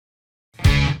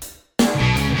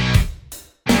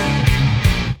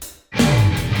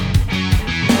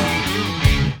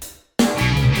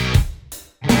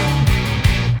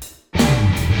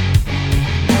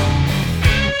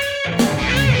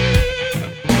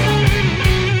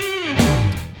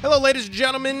ladies and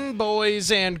gentlemen,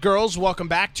 boys and girls, welcome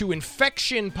back to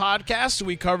Infection Podcast.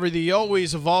 We cover the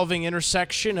always evolving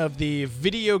intersection of the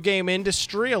video game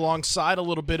industry alongside a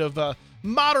little bit of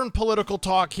modern political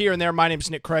talk here and there. My name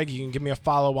is Nick Craig. You can give me a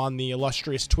follow on the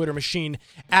illustrious Twitter machine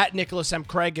at Nicholas M.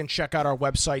 Craig and check out our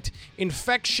website,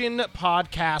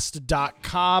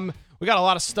 infectionpodcast.com. We got a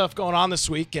lot of stuff going on this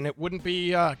week, and it wouldn't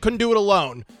be couldn't do it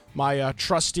alone. My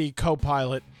trusty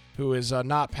co-pilot, who is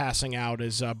not passing out,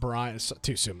 is Brian.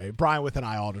 Too soon, maybe. Brian with an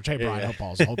eye Aldrich. Hey, Brian. Hope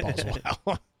all's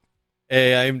well.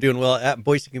 Hey, I am doing well at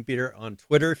Boise Computer on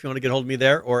Twitter if you want to get a hold of me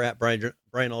there, or at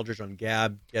Brian Aldrich on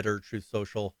Gab, Getter, Truth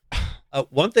Social.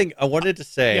 One thing I wanted to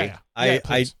say, I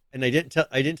didn't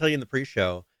tell you in the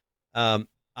pre-show. My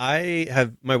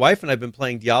wife and I've been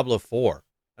playing Diablo 4.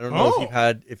 I don't know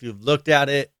if you've looked at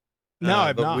it. No,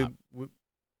 I've not.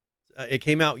 It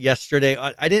came out yesterday.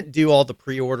 I didn't do all the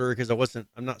pre-order because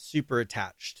I'm not super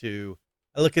attached to.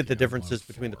 I look at the differences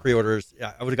between the pre-orders.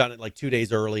 Yeah, I would have gotten it like 2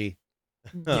 days early.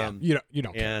 You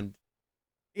don't. And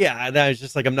yeah, that was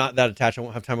just like I'm not that attached. I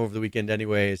won't have time over the weekend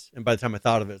anyways. And by the time I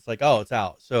thought of it, it's like, oh, it's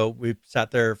out. So we sat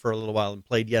there for a little while and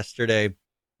played yesterday.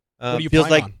 What are you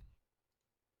playing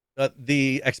on?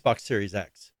 The Xbox Series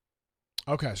X.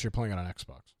 Okay, so you're playing it on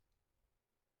Xbox.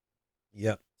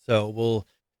 Yep. So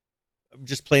I'm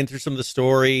just playing through some of the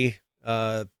story.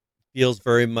 Feels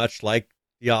very much like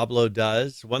Diablo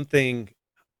does. One thing,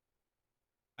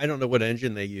 I don't know what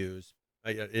engine they use.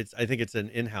 I think it's an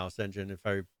in-house engine, if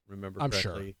I remember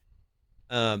correctly.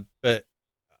 Sure. But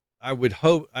I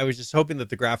was just hoping that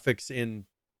the graphics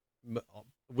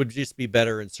would just be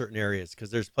better in certain areas, because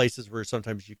there's places where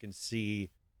sometimes you can see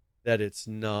that it's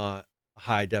not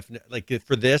high definition. Like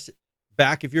for this,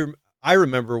 I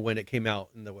remember when it came out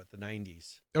in the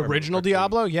 90s. Original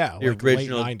Diablo? Yeah. The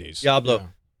original late 90s. Diablo. Yeah.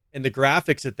 And the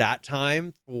graphics at that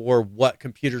time for what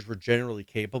computers were generally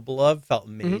capable of felt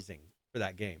amazing for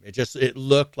that game. It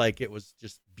looked like it was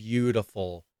just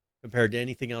beautiful compared to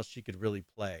anything else you could really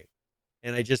play.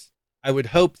 And I would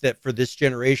hope that for this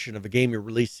generation of a game you're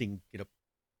releasing,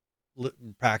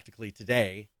 practically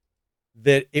today,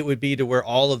 that it would be to where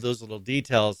all of those little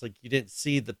details, like you didn't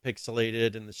see the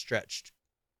pixelated and the stretched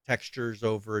textures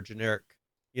over a generic,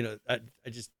 I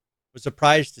just was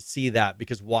surprised to see that,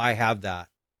 because why have that?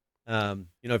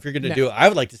 If you're going to do it, I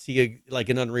would like to see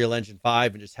an Unreal Engine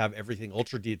 5 and just have everything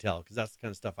ultra detailed, because that's the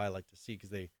kind of stuff I like to see,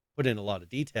 because they put in a lot of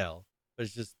detail, but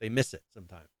it's just they miss it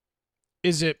sometimes.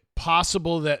 Is it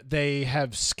possible that they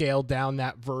have scaled down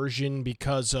that version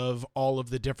because of all of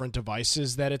the different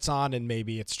devices that it's on, and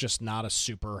maybe it's just not a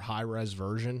super high-res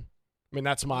version? I mean,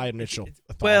 that's my initial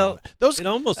thought. Well, it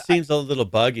almost seems a little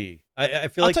buggy. I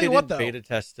feel like they didn't beta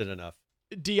test it enough.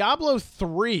 Diablo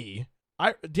 3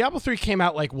 came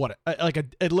out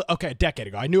a decade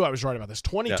ago. I knew I was right about this.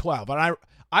 2012, but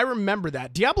I remember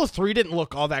that Diablo 3 didn't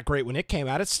look all that great when it came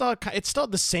out. It's still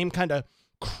the same kind of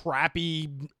crappy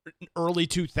early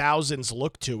 2000s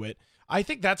look to it. I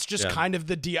think that's just kind of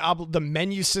the Diablo. The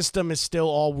menu system is still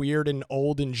all weird and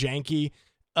old and janky.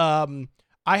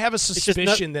 I have a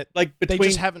suspicion that they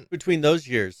just haven't between those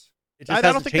years. It just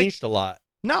hasn't changed a lot.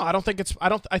 No, I don't think it's.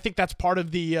 I think that's part of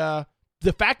the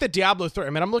fact that Diablo 3. I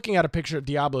mean, I'm looking at a picture of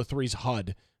Diablo 3's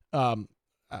HUD. I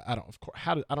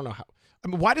don't know how. I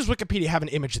mean, why does Wikipedia have an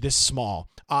image this small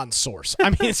on source?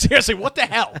 I mean, seriously, what the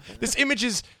hell? This image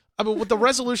is. I mean, what the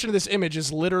resolution of this image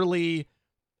is literally.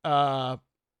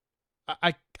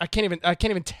 I can't even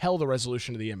tell the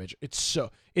resolution of the image. It's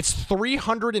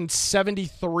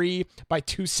 373 by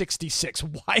 266.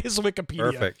 Why is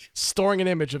Wikipedia storing an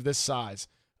image of this size?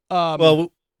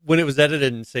 Well, when it was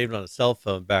edited and saved on a cell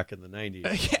phone back in the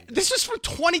 90s. This is from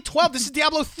 2012. This is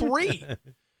Diablo 3.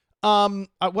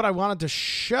 What I wanted to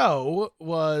show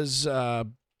was I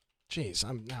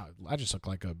just look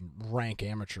like a rank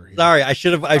amateur here. Sorry, I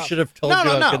should have told you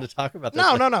I was going to talk about this.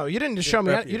 No. You didn't show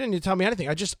me. You didn't tell me anything.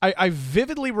 I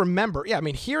vividly remember. Yeah, I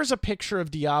mean, here's a picture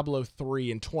of Diablo 3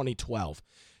 in 2012.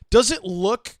 Does it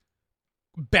look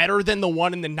better than the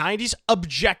one in the 90s?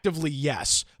 Objectively,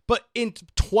 yes. But in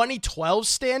 2012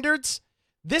 standards,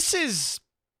 this is.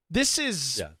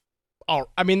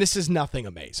 I mean, this is nothing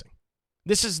amazing.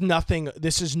 This is nothing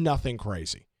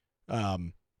crazy.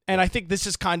 And I think this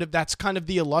is that's kind of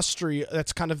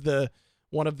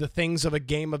one of the things of a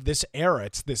game of this era.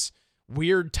 It's this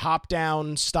weird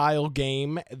top-down style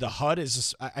game. The HUD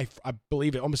is, I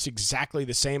believe, almost exactly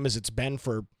the same as it's been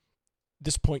for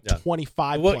this point,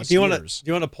 25 plus years. Do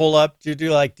you want to pull up? Do you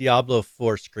do like Diablo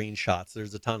 4 screenshots?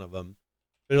 There's a ton of them.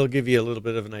 But it'll give you a little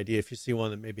bit of an idea if you see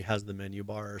one that maybe has the menu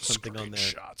bar or something on there.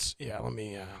 Screenshots. Yeah, let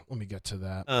me get to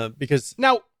that. Because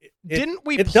now,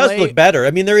 it does look better.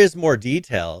 I mean, there is more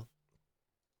detail.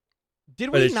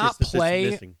 Did But we it's not just that this is play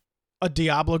missing. a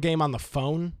Diablo game on the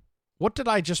phone? What did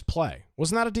I just play?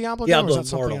 Wasn't that a Diablo game or was that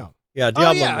something Immortal. else? Yeah,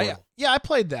 Diablo yeah, Immortal. yeah, I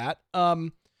played that.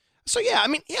 So yeah, I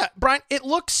mean, yeah, Brian, it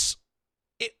looks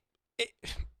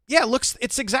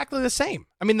it's exactly the same.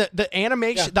 I mean, the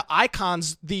animation, the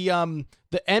icons, the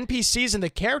NPCs and the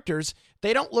characters,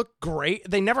 they don't look great.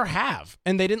 They never have,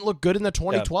 and they didn't look good in the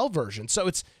 2012 version. So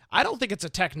I don't think it's a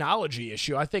technology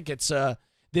issue. I think it's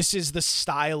this is the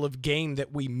style of game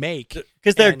that we make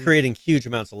because they're creating huge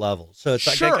amounts of levels. So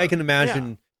it's like I can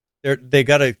imagine they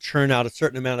got to churn out a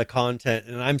certain amount of content,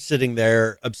 and I'm sitting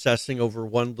there obsessing over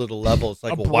one little level. It's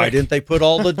like, well, why didn't they put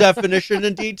all the definition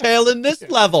and detail in this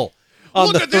level on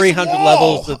Look the at this 300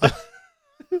 wall! levels?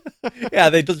 Yeah,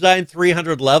 they designed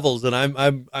 300 levels, and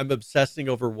I'm obsessing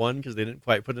over one because they didn't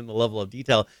quite put in the level of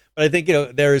detail. But I think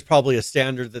there is probably a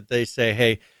standard that they say,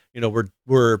 hey,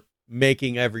 we're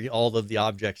making all of the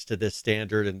objects to this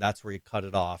standard, and that's where you cut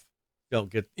it off. Don't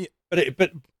get,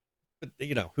 but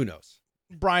who knows?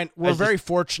 Brian, we're very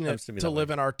fortunate to live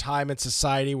way. in our time and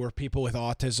society where people with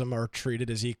autism are treated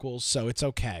as equals, so it's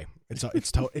okay. It's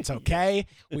okay.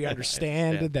 We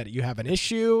understand that you have an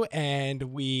issue, and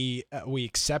we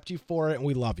accept you for it, and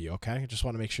we love you. Okay, I just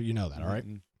want to make sure you know that. All right.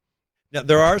 Now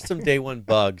there are some day one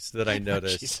bugs that I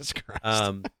noticed. Jesus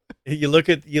Christ. You look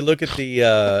at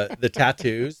the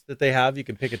tattoos that they have. You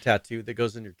can pick a tattoo that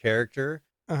goes on your character,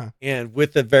 and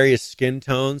with the various skin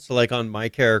tones. So, like on my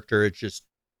character,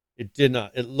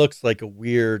 it looks like a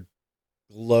weird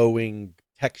glowing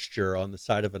texture on the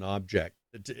side of an object.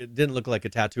 It didn't look like a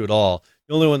tattoo at all.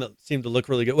 The only one that seemed to look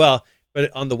really good,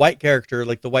 but on the white character,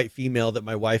 like the white female that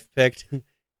my wife picked,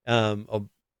 the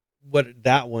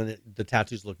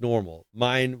tattoos look normal.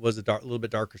 Mine was a little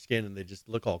bit darker skin, and they just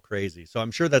look all crazy. So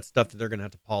I'm sure that's stuff that they're going to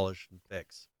have to polish and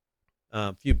fix.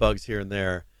 A few bugs here and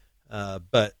there,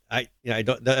 but I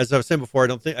don't. As I was saying before,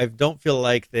 I don't feel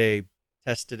like they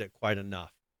tested it quite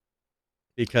enough,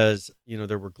 because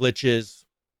there were glitches.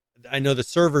 I know the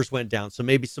servers went down, so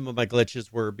maybe some of my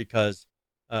glitches were because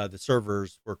the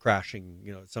servers were crashing,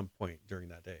 at some point during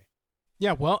that day.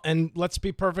 Yeah, well, and let's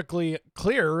be perfectly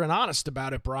clear and honest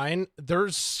about it, Brian.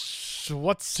 Who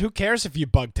cares if you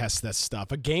bug test this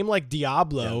stuff? A game like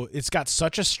Diablo, it's got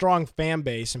such a strong fan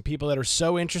base and people that are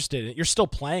so interested in it. You're still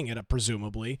playing it,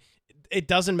 presumably. It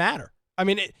doesn't matter. I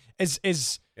mean,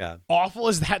 as awful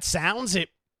as that sounds, it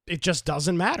just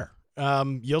doesn't matter.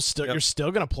 You're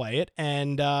still gonna play it,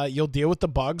 and you'll deal with the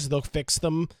bugs. They'll fix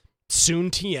them soon,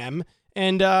 TM,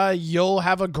 and you'll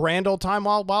have a grand old time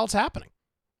while it's happening.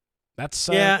 That's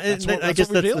what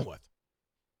we're dealing with.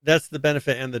 That's the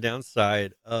benefit and the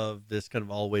downside of this kind of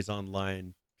always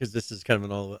online, because this is kind of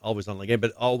an always online game,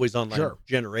 but always online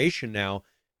generation now.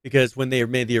 Because when they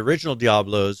made the original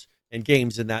Diablos and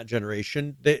games in that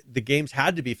generation, the games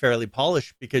had to be fairly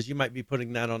polished, because you might be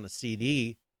putting that on a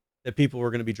CD that people were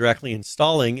going to be directly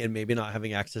installing and maybe not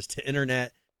having access to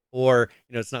internet, or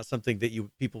it's not something that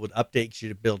people would update, because you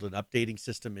had to build an updating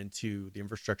system into the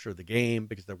infrastructure of the game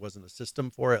because there wasn't a system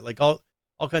for it. Like all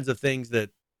kinds of things that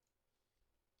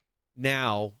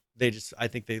now I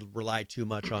think they rely too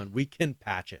much on. We can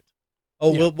patch it.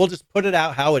 We'll just put it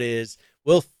out how it is.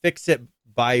 We'll fix it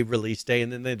by release day,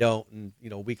 and then they don't, and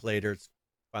a week later it's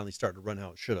finally starting to run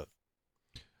how it should have.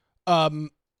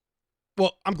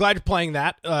 Well, I'm glad you're playing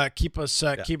that. Keep us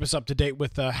up to date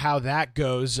with how that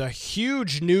goes.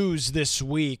 Huge news this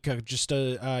week.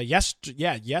 Yesterday.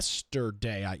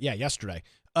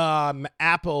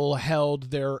 Apple held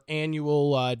their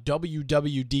annual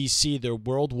WWDC, their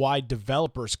Worldwide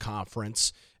Developers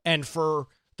Conference, and for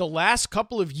the last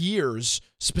couple of years,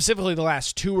 specifically the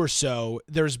last 2 or so,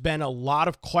 there's been a lot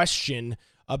of question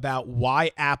about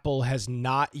why Apple has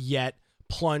not yet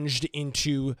plunged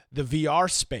into the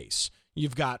VR space.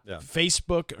 You've got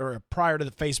Facebook, or prior to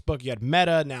the Facebook, you had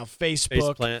Meta, now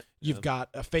Facebook. Faceplant. You've got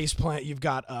a Faceplant. You've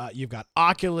got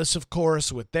Oculus, of course,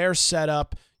 with their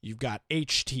setup. You've got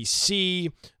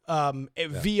HTC.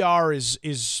 VR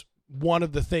is one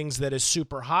of the things that is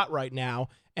super hot right now,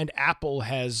 and Apple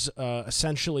has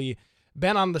essentially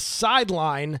been on the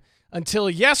sideline until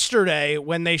yesterday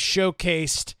when they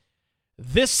showcased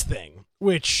this thing,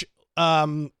 which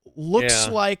looks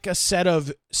like a set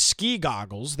of ski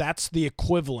goggles. That's the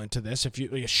equivalent to this. If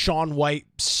you Shaun White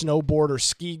snowboarder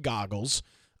ski goggles,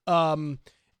 and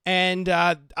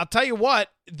I'll tell you what,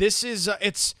 this is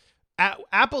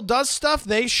Apple does stuff.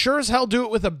 They sure as hell do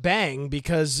it with a bang,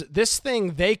 because this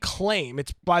thing, they claim,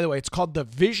 by the way, it's called the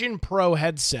Vision Pro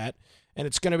headset, and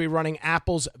it's going to be running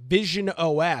Apple's Vision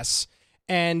OS,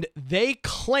 and they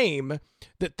claim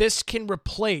that this can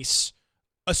replace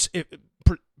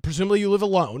presumably you live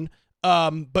alone,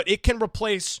 but it can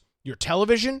replace your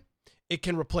television, It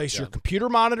can replace your computer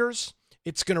monitors.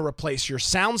 It's going to replace your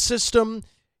sound system.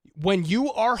 When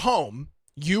you are home,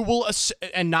 you will,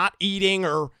 and not eating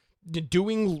or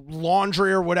doing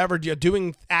laundry or whatever,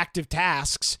 doing active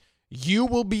tasks, you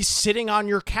will be sitting on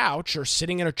your couch or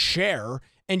sitting in a chair,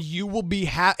 and you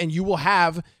will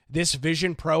have this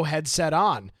Vision Pro headset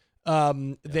on.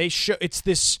 It's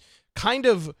this kind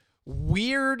of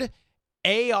weird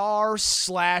AR/VR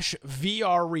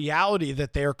reality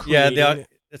that they're creating. Yeah,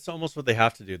 it's almost what they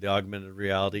have to do, the augmented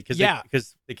reality,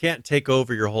 because they can't take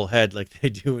over your whole head like they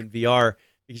do in VR,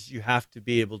 because you have to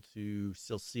be able to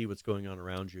still see what's going on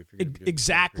around you if you're going to be doing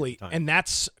exactly. And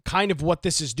that's kind of what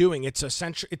this is doing. It's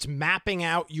essentially, it's mapping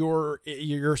out your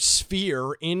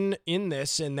sphere in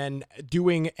this, and then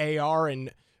doing AR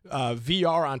and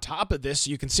VR on top of this.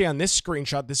 You can see on this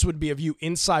screenshot, this would be a view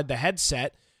inside the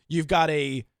headset. You've got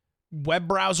a web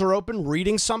browser open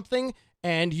reading something,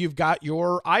 and you've got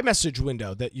your iMessage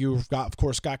window that you've got, of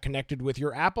course, got connected with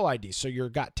your Apple ID. So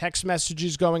you've got text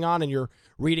messages going on, and you're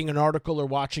reading an article or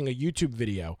watching a YouTube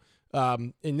video.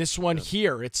 In this one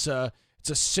here, it's a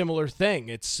similar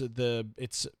thing.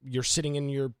 You're sitting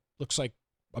in looks like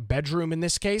a bedroom in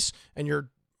this case, and you're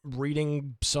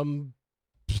reading some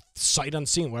sight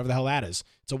unseen, whatever the hell that is.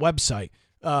 It's a website.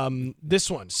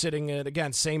 This one sitting in,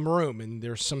 again, same room, and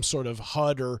there's some sort of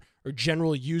HUD or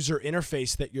general user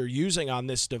interface that you're using on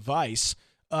this device.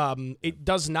 It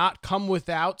does not come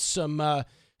without some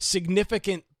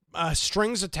significant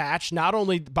strings attached. Not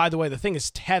only, by the way, the thing is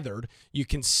tethered. You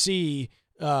can see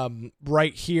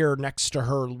right here next to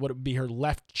her, what would be her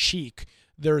left cheek,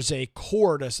 there's a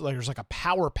cord, there's like a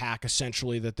power pack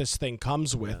essentially that this thing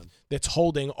comes with that's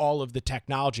holding all of the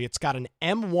technology. It's got an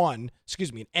M2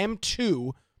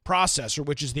 processor,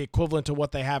 which is the equivalent to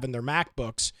what they have in their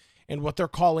MacBooks, and what they're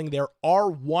calling their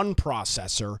R1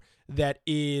 processor. That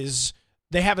is,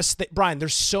 they have Brian,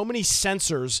 there's so many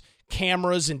sensors,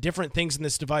 cameras, and different things in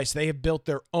this device. They have built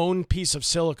their own piece of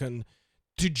silicon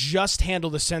to just handle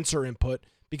the sensor input,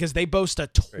 because they boast a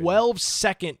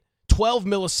 12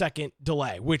 millisecond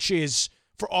delay, which is,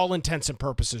 for all intents and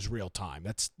purposes, real time.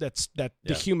 The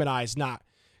human eye is not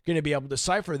going to be able to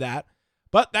decipher that.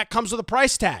 But that comes with a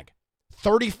price tag.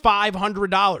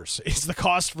 $3,500 is the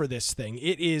cost for this thing.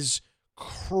 It is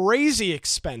crazy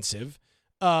expensive.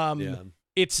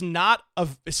 It's not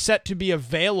set to be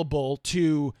available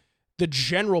to the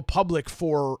general public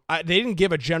they didn't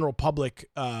give a general public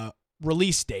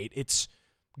release date. It's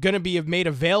going to be made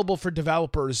available for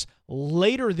developers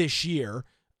later this year,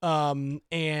 and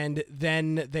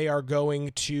then they are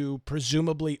going to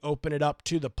presumably open it up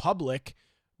to the public.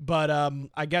 But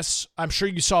I guess, I'm sure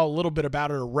you saw a little bit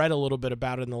about it or read a little bit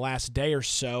about it in the last day or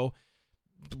so.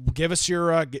 Give us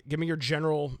give me your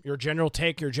general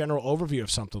take, your general overview of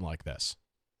something like this.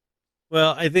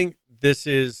 Well, I think this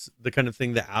is the kind of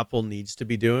thing that Apple needs to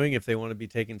be doing if they want to be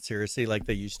taken seriously, like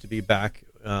they used to be back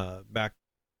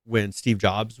when Steve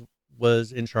Jobs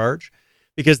was in charge,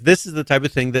 because this is the type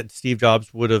of thing that Steve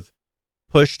Jobs would have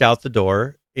pushed out the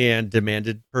door and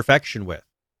demanded perfection with.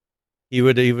 He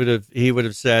would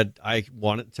have said, I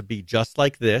want it to be just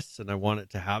like this, and I want it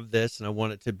to have this, and I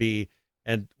want it to be,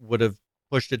 and would have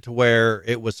pushed it to where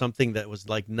it was something that was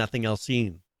like nothing else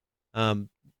seen.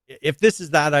 If this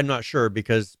is that, I'm not sure,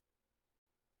 because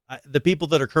the people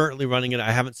that are currently running it,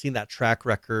 I haven't seen that track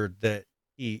record that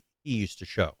he used to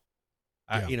show.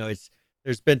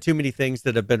 There's been too many things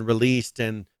that have been released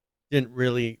and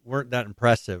weren't that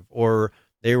impressive, or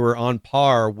they were on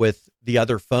par with the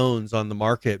other phones on the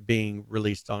market being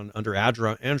released under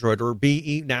Android, or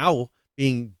now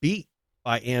being beat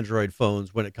by Android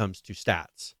phones when it comes to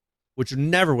stats, which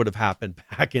never would have happened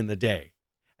back in the day.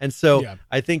 And so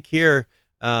I think here,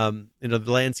 the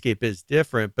landscape is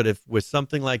different, but if with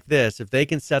something like this, if they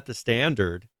can set the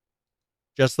standard,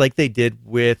 just like they did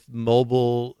with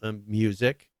mobile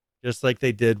music, just like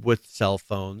they did with cell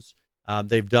phones.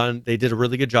 They did a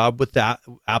really good job with that.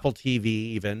 Apple TV,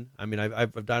 even. I mean, I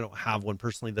don't have one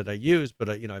personally that I use, but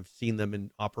I've seen them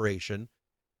in operation.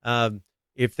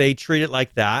 If they treat it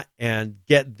like that and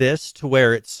get this to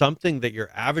where it's something that your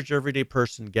average everyday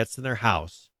person gets in their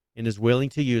house and is willing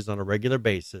to use on a regular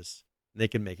basis, and they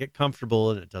can make it comfortable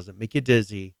and it doesn't make you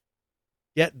dizzy,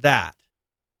 get that.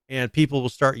 And people will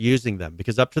start using them,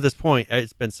 because up to this point,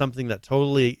 it's been something that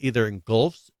totally either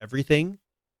engulfs everything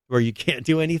where you can't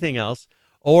do anything else,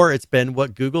 or it's been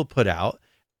what Google put out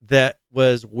that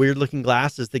was weird looking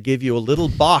glasses that give you a little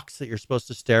box that you're supposed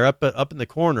to stare up in the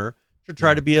corner to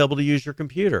try to be able to use your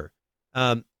computer.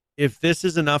 If this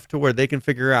is enough to where they can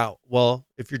figure out, well,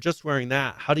 if you're just wearing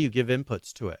that, how do you give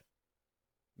inputs to it?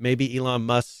 Maybe Elon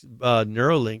Musk's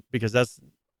Neuralink, because that's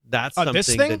that's This something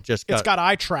thing, that just it's got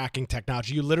eye tracking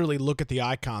technology. You literally look at the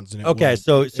icons and it okay.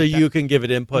 will, So you can give it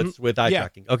inputs with eye yeah,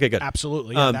 tracking. Okay, good.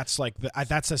 Absolutely. Yeah, that's like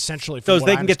that's essentially so what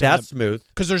they I can get that understand smooth.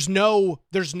 because there's no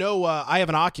I have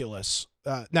an Oculus.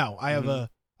 No, I have a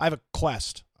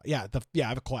Quest. Yeah, I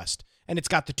have a Quest, and it's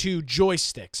got the 2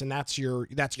 joysticks, and that's your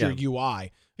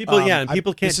UI. People,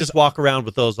 people can't just walk around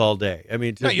with those all day. I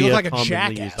mean, you look like a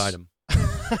jackass. used item.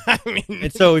 I mean,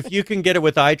 And so if you can get it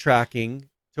with eye tracking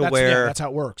that's how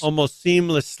it works. almost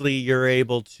seamlessly you're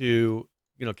able to,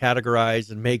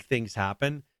 categorize and make things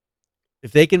happen.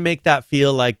 If they can make that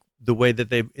feel like the way that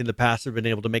they in the past have been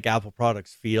able to make Apple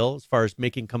products feel, as far as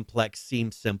making complex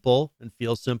seem simple and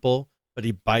feel simple, but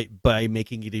by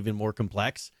making it even more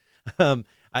complex,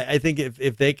 I think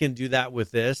if they can do that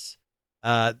with this,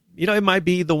 it might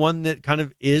be the one that kind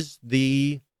of is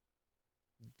the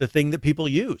thing that people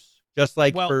use. Just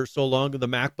like for so long the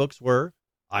MacBooks were,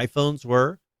 iPhones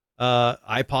were,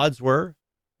 iPods were.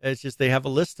 It's just they have a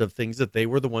list of things that they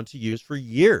were the ones to use for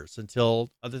years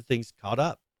until other things caught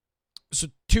up. So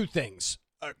 2 things.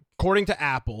 According to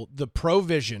Apple, the Pro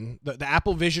Vision, the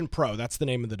Apple Vision Pro, that's the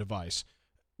name of the device,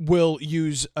 will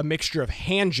use a mixture of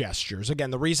hand gestures.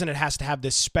 Again, the reason it has to have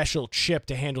this special chip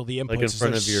to handle the inputs like in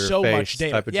front is of your so face much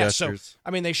data. Type of gestures. So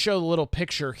I mean, they show the little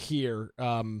picture here,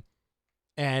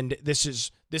 and this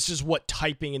is what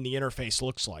typing in the interface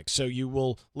looks like. So you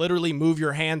will literally move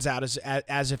your hands out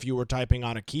as if you were typing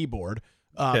on a keyboard.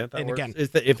 And works. again,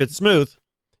 if it's smooth.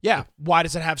 Yeah. Why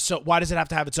does it have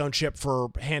to have its own chip for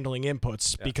handling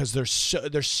inputs? Yeah. Because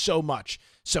there's so much.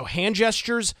 So hand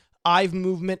gestures, eye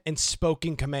movement, and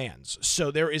spoken commands.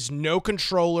 So there is no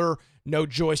controller, no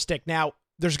joystick. Now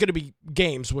there's going to be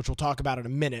games, which we'll talk about in a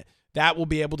minute, that will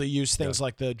be able to use things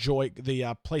like the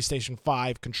PlayStation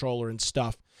 5 controller and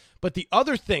stuff. But the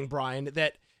other thing, Brian,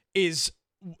 that is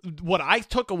what I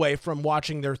took away from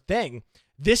watching their thing,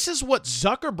 this is what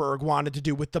Zuckerberg wanted to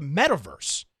do with the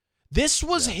metaverse. This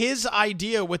was his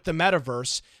idea with the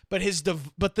metaverse, but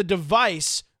the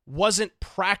device wasn't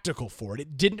practical for it.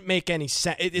 It didn't make any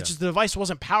sense. It's just the device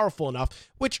wasn't powerful enough,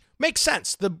 which makes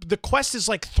sense. The Quest is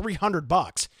like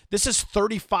 $300. This is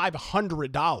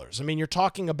 $3,500. I mean, you're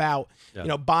talking about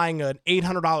buying an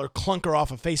 $800 clunker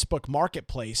off of Facebook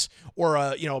Marketplace or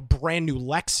a brand new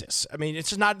Lexus. I mean, it's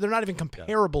just not. They're not even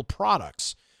comparable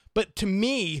products. But to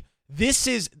me, this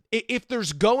is, if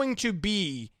there's going to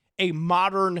be a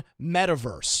modern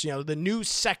metaverse, the new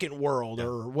second world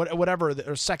or whatever,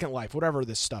 or Second Life, whatever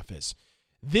this stuff is.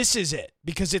 This is it,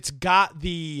 because it's got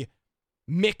the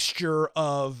mixture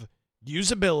of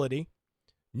usability,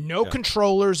 no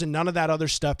controllers and none of that other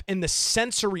stuff, and the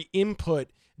sensory input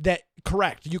that,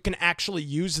 correct, you can actually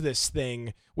use this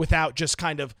thing without just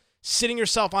kind of sitting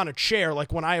yourself on a chair.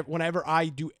 Like whenever I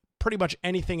do pretty much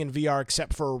anything in VR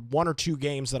except for 1 or 2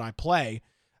 games that I play,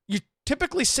 you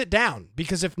typically sit down,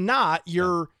 because if not,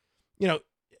 you're,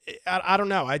 I don't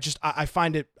know. I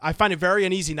find it very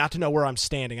uneasy not to know where I'm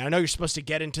standing. I know you're supposed to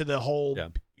get into the whole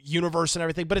universe and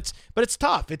everything, but it's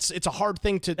tough. It's a hard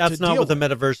thing to That's to not deal what the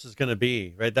with. metaverse is going to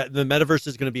be, right? That the metaverse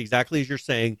is going to be exactly as you're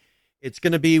saying. It's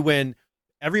going to be when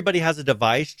everybody has a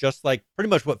device, just like pretty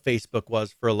much what Facebook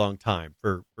was for a long time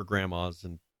for grandmas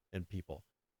and people.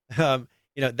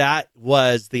 That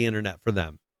was the internet for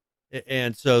them.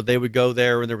 And so they would go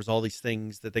there and there was all these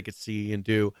things that they could see and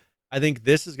do. I think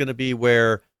this is going to be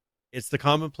where it's the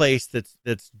commonplace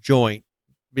that's joint,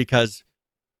 because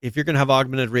if you're going to have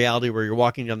augmented reality where you're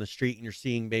walking down the street and you're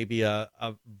seeing maybe a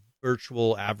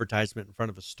virtual advertisement in front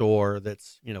of a store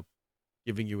that's,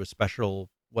 giving you a special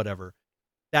whatever,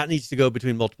 that needs to go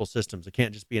between multiple systems. It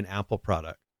can't just be an Apple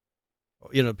product.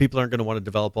 People aren't going to want to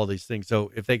develop all these things.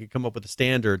 So if they could come up with a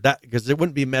standard, because it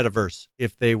wouldn't be metaverse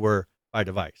if they were by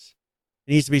device.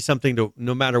 It needs to be something to,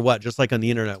 no matter what, just like on the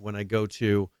internet, when I go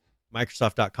to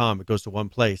Microsoft.com, it goes to one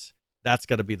place. That's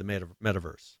got to be the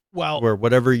metaverse. Well, where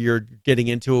whatever you're getting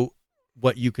into,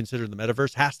 what you consider the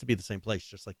metaverse, has to be the same place,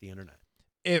 just like the internet.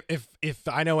 If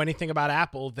I know anything about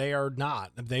Apple, they are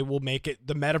not. They will make it,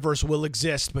 the metaverse will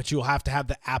exist, but you'll have to have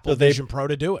the Apple Vision Pro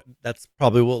to do it. That's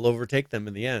probably what will overtake them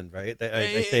in the end, right?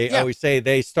 I always say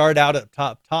they start out at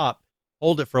top,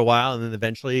 hold it for a while, and then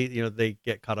eventually, they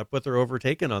get caught up with or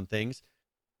overtaken on things.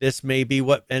 This may be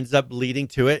what ends up leading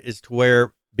to it, is to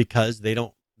where, because they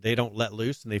don't let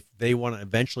loose and they want to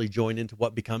eventually join into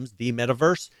what becomes the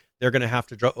metaverse, they're going to have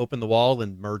to open the wall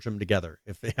and merge them together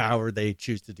however they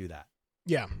choose to do that.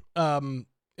 Yeah.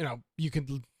 You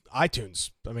can iTunes.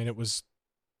 I mean, it was,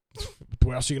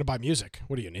 where else are you going to buy music?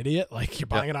 What are you, an idiot? Like, you're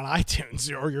buying it on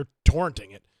iTunes or you're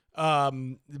torrenting it.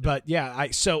 But yeah, I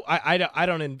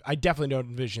definitely don't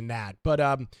envision that. But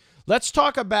Let's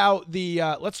talk about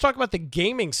the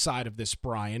gaming side of this,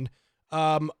 Brian.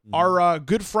 Our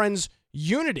good friends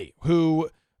Unity, who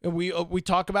we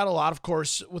talk about a lot, of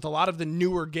course, with a lot of the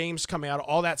newer games coming out.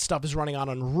 All that stuff is running on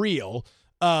Unreal,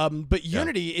 but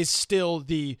Unity is still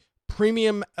the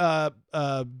premium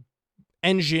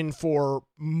engine for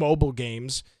mobile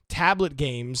games, tablet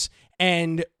games,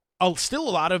 and still a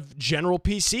lot of general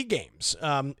PC games.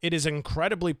 It is an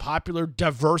incredibly popular,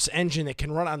 diverse engine that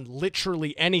can run on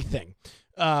literally anything.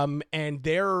 And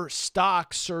their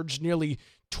stock surged nearly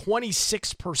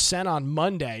 26% on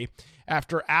Monday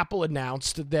after Apple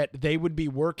announced that they would be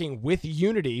working with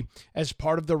Unity as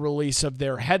part of the release of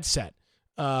their headset.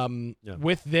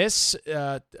 With this,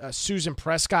 Susan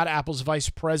Prescott, Apple's vice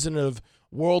president of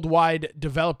worldwide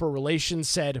developer relations,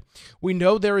 said, "We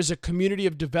know there is a community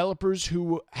of developers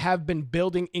who have been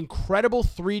building incredible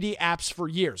 3D apps for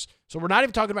years." So we're not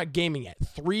even talking about gaming yet.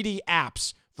 3D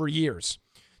apps for years.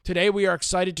 "Today, we are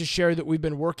excited to share that we've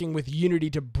been working with Unity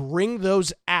to bring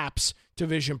those apps to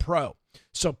Vision Pro.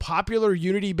 So popular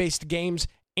Unity-based games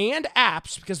and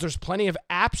apps, because there's plenty of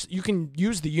apps, you can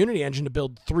use the Unity engine to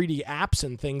build 3D apps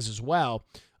and things as well,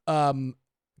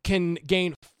 can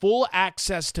gain full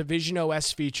access to Vision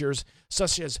OS features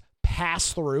such as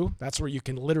pass-through," that's where you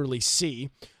can literally see,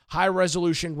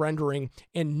 high-resolution rendering,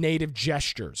 and native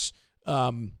gestures.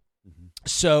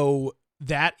 So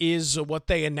that is what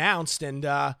they announced. And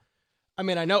I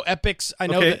mean, I know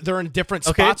that they're in different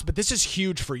spots, but this is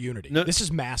huge for Unity. This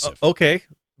is massive. Okay.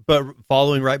 But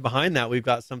following right behind that, we've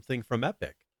got something from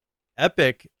Epic.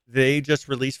 Epic, they just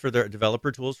released for their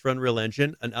developer tools for Unreal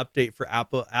Engine an update for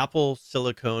Apple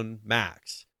Silicon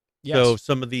Macs. Yes. So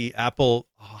some of the Apple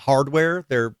hardware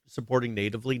they're supporting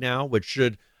natively now, which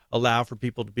should allow for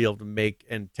people to be able to make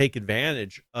and take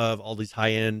advantage of all these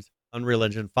high-end Unreal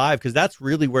Engine 5, because that's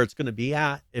really where it's going to be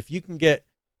at. If you can get,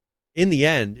 in the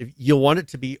end, you'll want it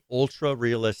to be ultra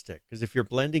realistic, because if you're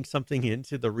blending something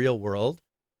into the real world,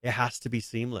 it has to be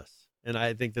seamless. And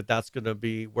I think that that's going to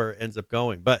be where it ends up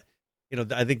going. But,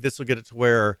 I think this will get it to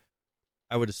where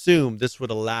I would assume this would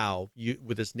allow you,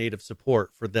 with this native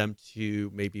support, for them to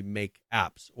maybe make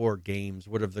apps or games,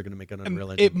 whatever they're going to make on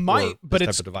Unreal Engine. It might, but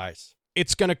this type of device.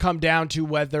 It's going to come down to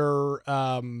whether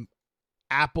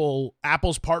Apple's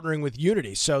partnering with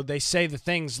Unity. So they say the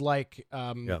things like,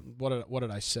 what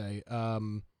did I say?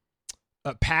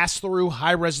 Pass-through,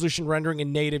 high-resolution rendering,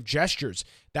 and native gestures.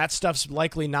 That stuff's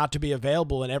likely not to be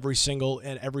available in every single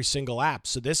app.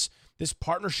 So this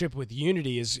partnership with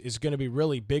Unity is going to be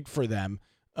really big for them.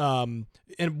 And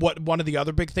one of the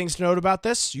other big things to note about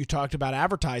this, you talked about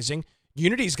advertising.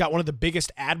 Unity's got one of the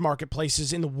biggest ad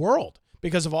marketplaces in the world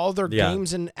because of all of their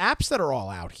games and apps that are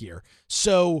all out here.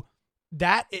 So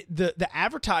that the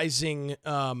advertising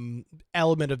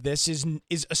element of this is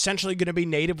essentially going to be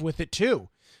native with it too.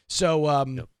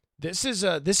 So this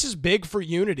is big for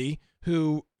Unity,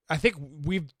 who I think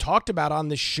we've talked about on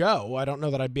this show. I don't know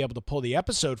that I'd be able to pull the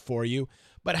episode for you,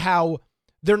 but how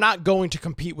they're not going to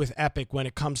compete with Epic when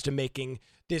it comes to making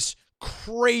this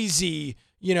crazy,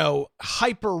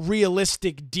 hyper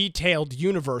realistic, detailed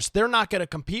universe. They're not going to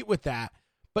compete with that,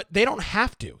 but they don't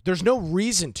have to. There's no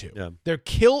reason to. Yeah. They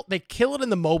kill it in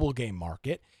the mobile game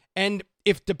market. And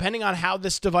if, depending on how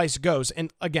this device goes,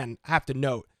 and again, I have to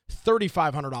note,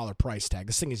 $3,500 price tag.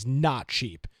 This thing is not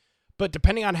cheap. But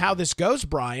depending on how this goes,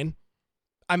 Brian,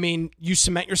 I mean, you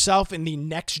cement yourself in the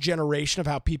next generation of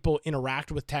how people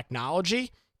interact with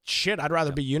technology. Shit, I'd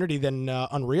rather be Unity than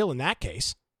Unreal in that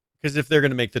case. Because if they're going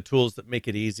to make the tools that make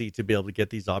it easy to be able to get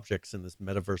these objects in this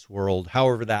metaverse world,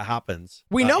 however that happens.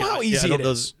 We know how easy it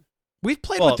is. We've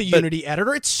played with the Unity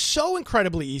editor. It's so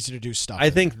incredibly easy to do stuff. I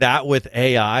think that with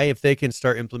AI, if they can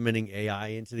start implementing AI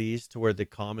into these to where the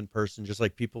common person, just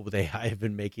like people with AI have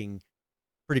been making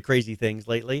pretty crazy things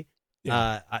lately,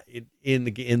 in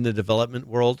the development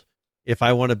world, if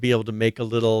I want to be able to make a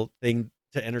little thing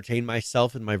to entertain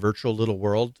myself in my virtual little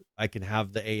world, I can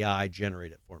have the AI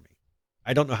generate it for me.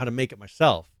 I don't know how to make it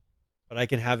myself, but I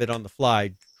can have it on the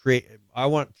fly. I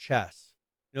want chess,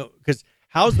 because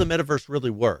how's the metaverse really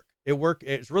work?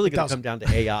 It's really going to come down to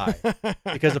AI,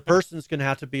 because a person's going to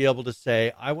have to be able to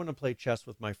say, I want to play chess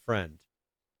with my friend.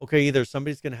 Okay, either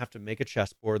somebody's going to have to make a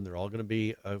chessboard, and they're all going to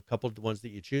be a couple of the ones that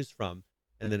you choose from,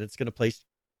 and then it's going to place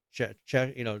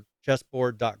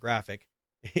chessboard.graphic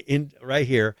in right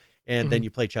here, and then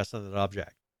you play chess on that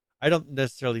object. I don't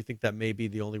necessarily think that may be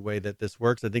the only way that this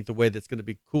works. I think the way that's going to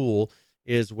be cool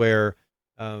is where,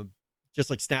 just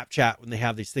like Snapchat, when they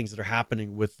have these things that are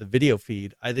happening with the video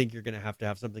feed, I think you're going to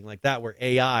have something like that where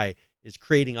AI is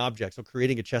creating objects, so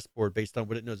creating a chessboard based on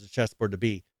what it knows a chessboard to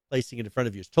be, placing it in front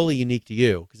of you. It's totally unique to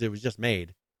you because it was just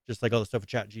made, just like all the stuff with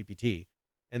ChatGPT.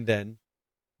 and then,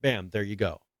 bam, there you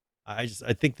go. I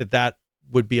think that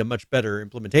would be a much better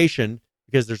implementation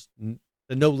because there's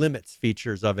the no limits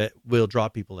features of it will draw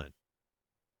people in.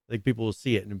 I think people will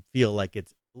see it and feel like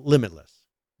it's limitless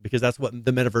because that's what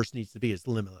the metaverse needs to be, is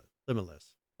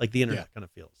limitless, like the internet kind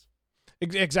of feels.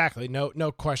 Exactly.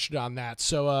 No question on that.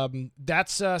 So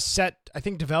that's set. I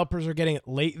think developers are getting it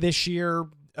late this year.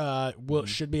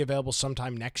 Should be available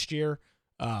sometime next year.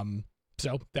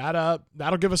 So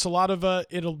that'll give us a lot of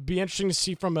it'll be interesting to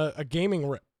see from a gaming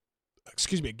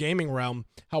realm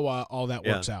how all that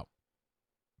works out.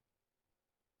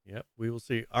 Yep, we will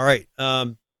see. All right.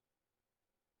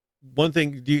 One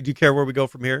thing, do you care where we go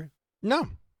from here? No,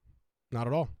 not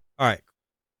at all. All right,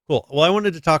 cool. Well, I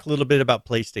wanted to talk a little bit about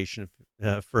PlayStation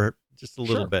for just a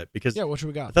little bit because what should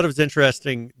we got? I thought it was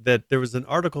interesting that there was an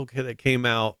article that came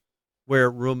out where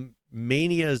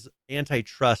Romania's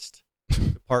antitrust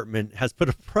department has put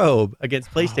a probe against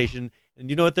PlayStation,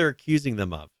 and you know what they're accusing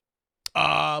them of?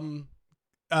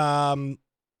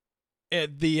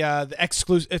 The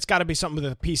exclusive. It's got to be something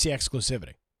with the PC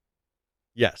exclusivity.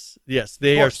 Yes.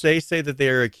 They say that they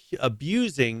are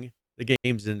abusing the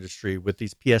games industry with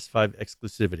these PS5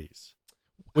 exclusivities,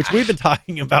 which we've been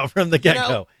talking about from the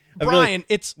get-go. Brian,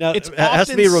 it has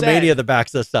to be Romania that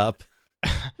backs us up.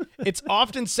 It's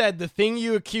often said the thing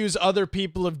you accuse other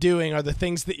people of doing are the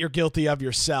things that you're guilty of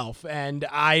yourself, and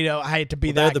I hate to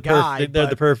be that guy. They're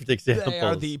the perfect example. They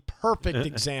are the perfect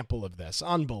example of this.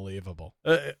 Unbelievable.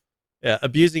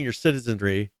 Abusing your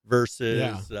citizenry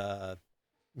versus.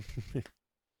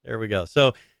 There we go.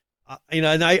 So,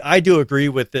 and I do agree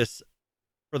with this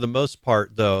for the most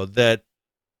part, though, that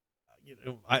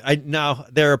now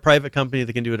they're a private company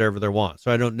that can do whatever they want.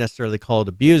 So I don't necessarily call it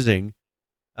abusing.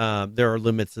 There are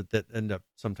limits that end up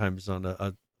sometimes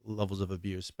on levels of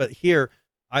abuse. But here,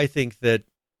 I think that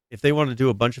if they want to do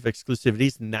a bunch of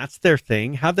exclusivities and that's their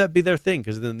thing, have that be their thing.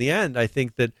 Because in the end, I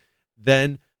think that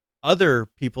then other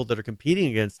people that are competing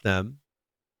against them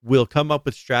will come up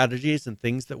with strategies and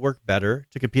things that work better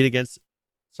to compete against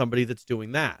somebody that's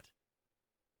doing that.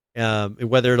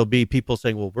 Whether it'll be people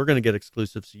saying, well, we're going to get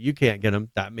exclusives so you can't get them.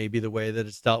 That may be the way that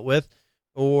it's dealt with.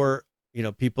 Or,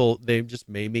 people, they just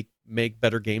may make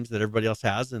better games that everybody else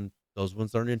has, and those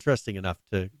ones aren't interesting enough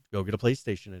to go get a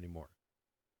PlayStation anymore.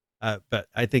 But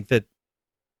I think that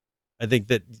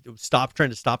trying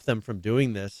to stop them from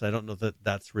doing this. I don't know that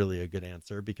that's really a good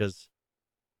answer because,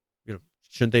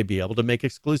 shouldn't they be able to make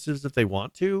exclusives if they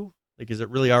want to? Like, is it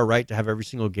really our right to have every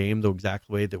single game the exact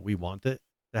way that we want it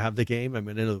to have the game? I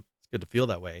mean, it's good to feel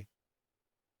that way,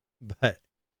 but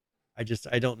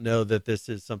I don't know that this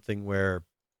is something where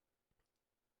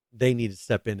they need to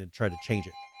step in and try to change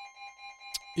it.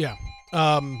 Yeah.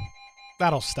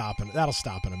 That'll stop in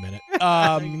a minute.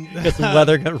 Got some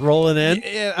weather rolling in.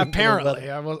 Yeah, apparently,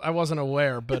 I wasn't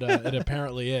aware, but it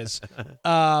apparently is.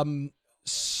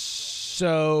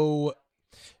 So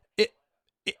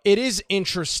it is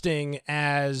interesting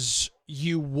as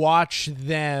you watch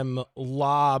them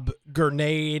lob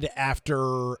grenade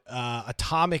after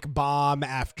atomic bomb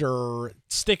after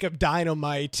stick of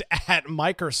dynamite at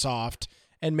Microsoft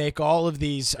and make all of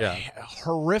these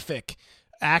horrific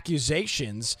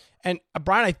accusations. And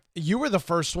Brian, you were the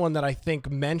first one that I think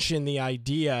mentioned the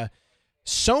idea.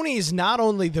 Sony is not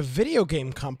only the video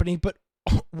game company, but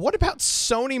what about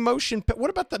Sony Motion? What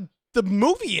about the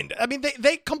movie? I mean,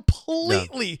 they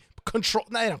completely control.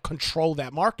 They don't control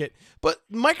that market, but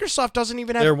Microsoft doesn't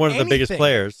even have. They're one of the biggest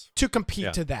players to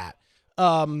compete to that.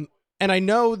 And I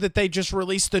know that they just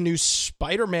released the new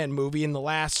Spider-Man movie in the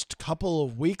last couple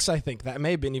of weeks. I think that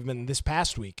may have been even this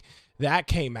past week that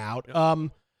came out.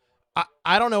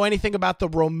 I don't know anything about the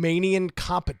Romanian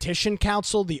Competition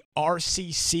Council, the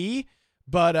RCC,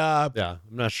 but I'm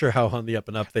not sure how on the up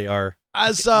and up they are.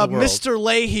 As Mr.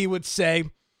 Leahy would say,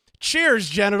 cheers,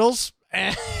 genitals,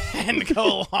 and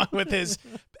go along with his.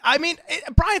 I mean,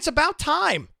 Brian, it's about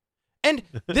time. And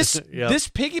this this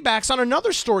piggybacks on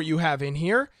another story you have in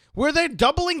here where they're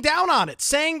doubling down on it,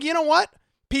 saying, you know what,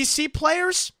 PC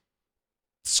players,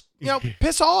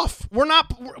 piss off. We're not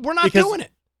doing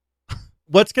it.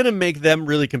 What's going to make them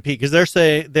really compete? Because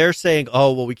they're saying,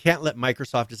 oh, well, we can't let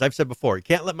Microsoft, as I've said before, you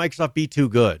can't let Microsoft be too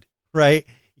good, right?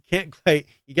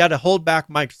 You got to hold back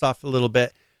Microsoft a little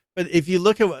bit. But if you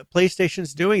look at what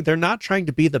PlayStation's doing, they're not trying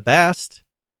to be the best.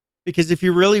 Because if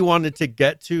you really wanted to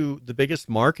get to the biggest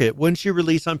market, wouldn't you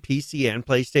release on PC and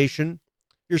PlayStation?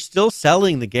 You're still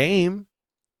selling the game.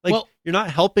 You're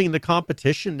not helping the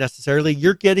competition necessarily.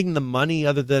 You're getting the money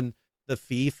other than the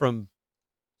fee from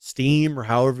Steam or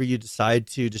however you decide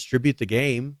to distribute the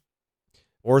game,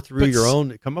 or through your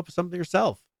own, come up with something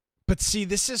yourself. But see,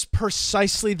 this is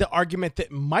precisely the argument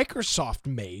that Microsoft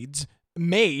makes,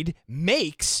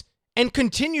 and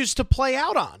continues to play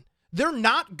out on. They're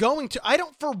not going to, I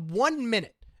don't for 1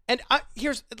 minute. And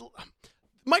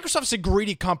Microsoft's a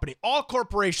greedy company. All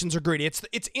corporations are greedy.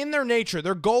 It's in their nature.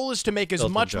 Their goal is to make as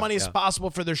much money as possible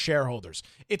for their shareholders.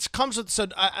 It comes with, so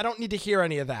I don't need to hear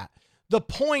any of that. The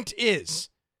point is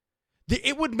that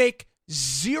it would make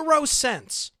 0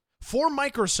 sense for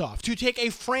Microsoft to take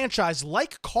a franchise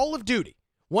like Call of Duty,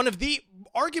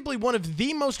 arguably one of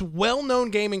the most well-known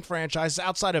gaming franchises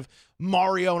outside of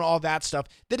Mario and all that stuff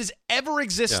that has ever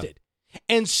existed,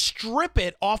 and strip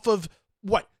it off of,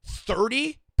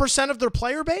 30% of their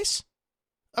player base?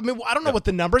 I mean, I don't know what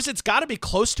the number is. It's got to be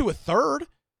close to a third.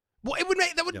 Well,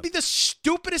 that would be the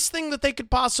stupidest thing that they could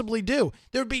possibly do.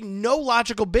 There would be no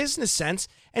logical business sense,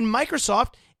 and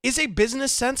Microsoft is a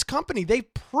business sense company.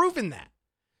 They've proven that.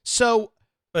 So,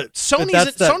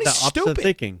 Sony's stupid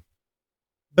thinking.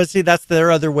 But see, that's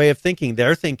their other way of thinking.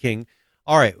 They're thinking,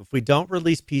 all right, if we don't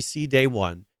release PC day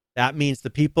one, that means the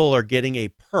people are getting a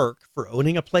perk for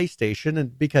owning a PlayStation,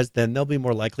 and because then they'll be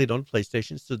more likely to own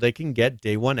PlayStation, so they can get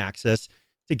day one access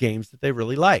to games that they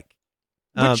really like.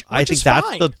 Which I think that's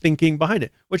fine. the thinking behind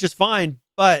it, which is fine.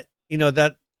 But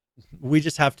that we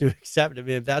just have to accept. I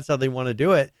mean, if that's how they want to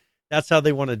do it, that's how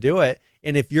they want to do it.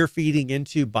 And if you're feeding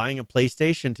into buying a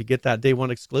PlayStation to get that day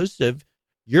one exclusive,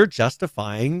 you're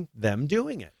justifying them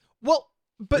doing it. Well,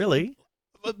 but really.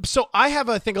 So I have,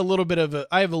 I think, a little bit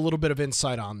of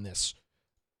insight on this.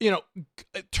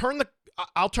 Turn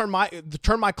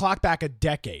my clock back a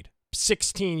decade,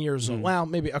 16 years old. Well,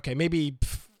 maybe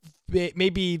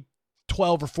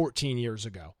 12 or 14 years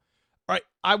ago. All right,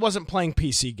 I wasn't playing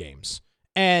PC games,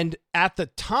 and at the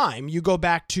time, you go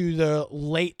back to the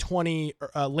late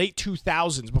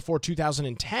 2000s, before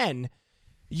 2010,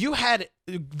 you had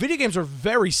video games were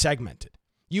very segmented.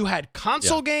 You had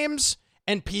console games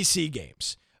and PC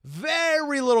games.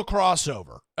 Very little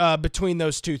crossover between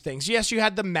those two things. Yes, you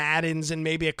had the Maddens and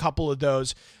maybe a couple of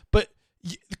those, but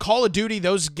Call of Duty,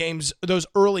 those games, those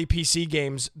early PC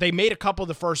games, they made a couple of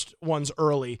the first ones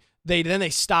early. Then they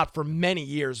stopped for many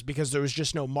years because there was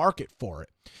just no market for it.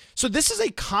 So this is a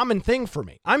common thing for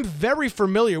me. I'm very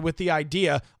familiar with the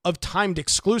idea of timed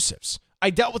exclusives.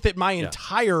 I dealt with it my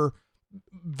entire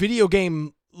video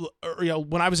game,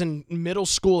 when I was in middle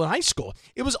school and high school.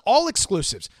 It was all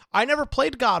exclusives. I never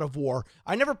played God of War.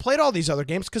 I never played all these other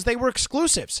games because they were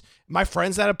exclusives. My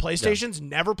friends that had PlayStations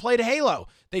never played Halo.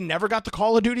 They never got the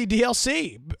Call of Duty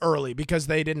DLC early because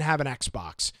they didn't have an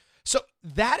Xbox. So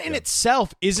that in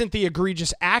itself isn't the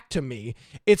egregious act to me.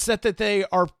 It's that they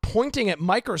are pointing at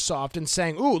Microsoft and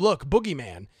saying, ooh, look,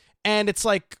 Boogeyman. And it's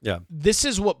like, this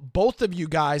is what both of you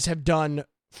guys have done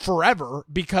forever,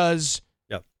 because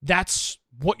that's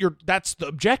the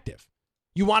objective.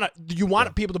 You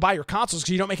want people to buy your consoles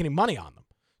because you don't make any money on them.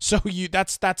 So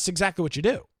that's exactly what you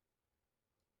do.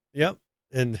 Yep.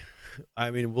 And I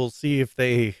mean, we'll see if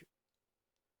I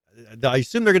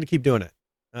assume they're going to keep doing it.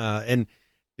 And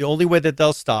the only way that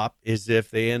they'll stop is if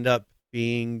they end up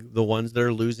being the ones that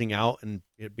are losing out, and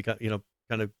it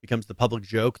kind of becomes the public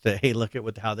joke that, hey, look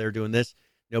at how they're doing this.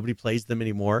 Nobody plays them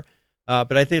anymore.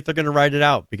 But I think they're going to ride it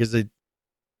out, because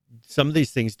some of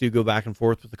these things do go back and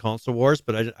forth with the console wars,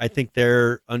 but I think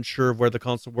they're unsure of where the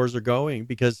console wars are going,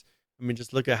 because, I mean,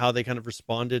 just look at how they kind of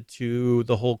responded to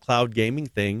the whole cloud gaming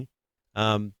thing.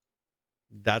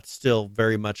 That's still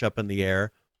very much up in the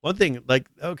air. One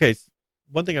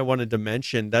thing I wanted to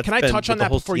mention, can I touch on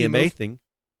that before CMA you move? Thing.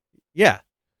 Yeah.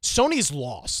 Sony's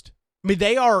lost. I mean,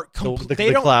 they are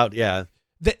the cloud. Yeah.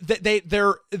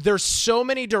 There's so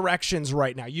many directions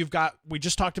right now. We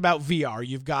just talked about VR.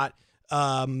 You've got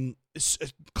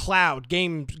cloud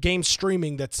game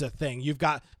streaming. That's a thing. You've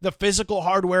got the physical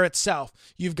hardware itself.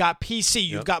 You've got PC.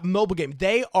 You've got mobile game.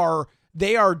 They're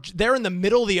in the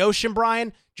middle of the ocean,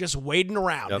 Brian, just wading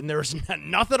around, and there's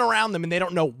nothing around them, and they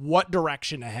don't know what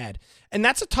direction to head. And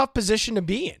that's a tough position to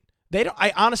be in.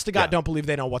 I honest to God don't believe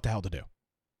they know what the hell to do.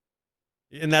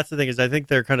 And that's the thing, is I think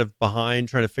they're kind of behind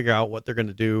trying to figure out what they're going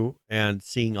to do, and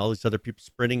seeing all these other people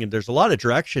sprinting. And there's a lot of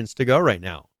directions to go right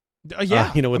now. With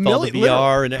all the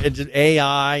VR and just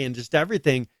AI and just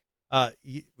everything.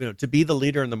 To be the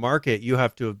leader in the market, you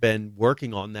have to have been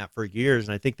working on that for years.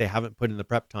 And I think they haven't put in the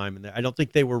prep time, and I don't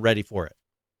think they were ready for it.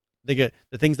 I think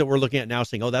the things that we're looking at now,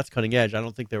 saying, oh, that's cutting edge, I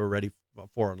don't think they were ready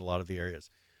for in a lot of the areas.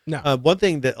 No. One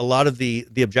thing that a lot of the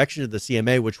objection to the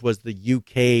CMA, which was the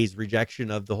UK's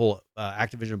rejection of the whole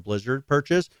Activision Blizzard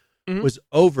purchase, was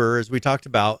over, as we talked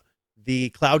about, the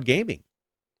cloud gaming.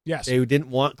 Yes. They didn't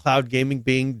want cloud gaming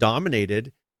being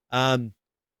dominated.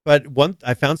 But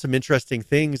I found some interesting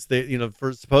things that,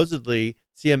 for supposedly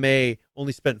CMA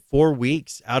only spent 4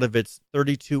 weeks out of its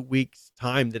 32 weeks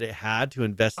time that it had to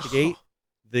investigate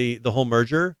the whole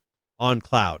merger on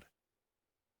cloud.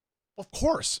 Of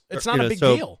course, it's not a big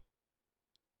deal.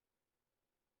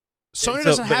 Sony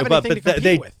doesn't have anything to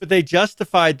compete with. But they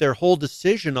justified their whole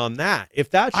decision on that. If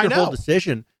that's your whole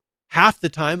decision, half the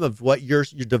time of what you're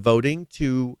devoting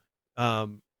to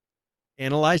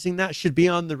analyzing that should be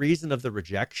on the reason of the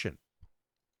rejection.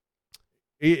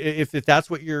 If that's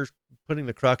what you're putting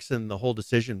the crux in the whole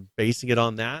decision, basing it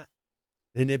on that,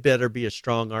 then it better be a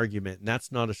strong argument. And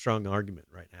that's not a strong argument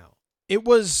right now. It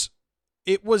was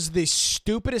the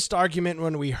stupidest argument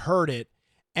when we heard it.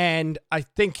 And I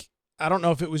don't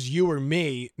know if it was you or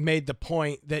me, made the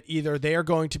point that either they are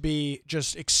going to be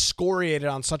just excoriated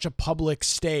on such a public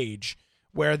stage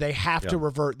where they have to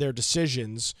revert their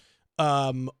decisions,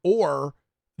 or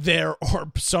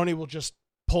Sony will just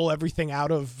pull everything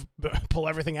out and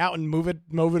move it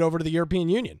over to the European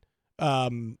Union.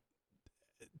 The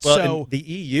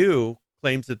EU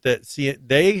claims that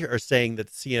they are saying that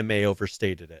the CMA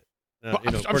overstated it.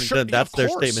 I'm sure that's their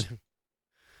statement.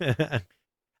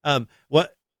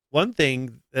 One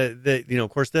thing that of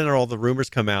course, then all the rumors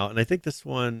come out, and I think this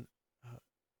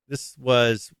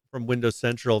was from Windows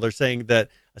Central. They're saying that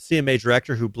a CMA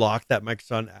director who blocked that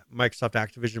Microsoft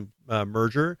Activision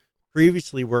merger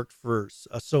previously worked for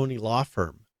a Sony law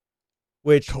firm,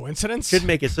 which coincidence should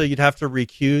make it so you'd have to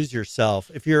recuse yourself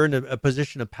if you're in a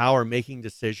position of power making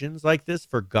decisions like this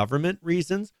for government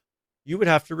reasons. You would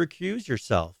have to recuse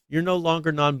yourself. You're no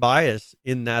longer non-biased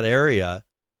in that area.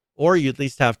 Or you at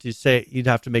least have to say, you'd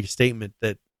have to make a statement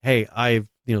that, hey, I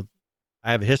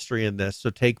have a history in this,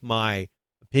 so take my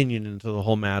opinion into the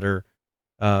whole matter,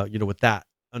 with that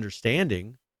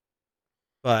understanding.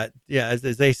 But yeah, as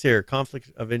they say,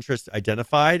 conflict of interest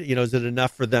identified. Is it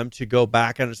enough for them to go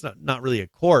back? And it's not really a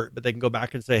court, but they can go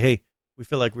back and say, hey, we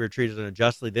feel like we were treated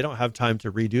unjustly. They don't have time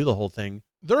to redo the whole thing.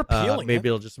 They're appealing. Maybe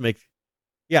it'll just make,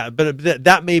 but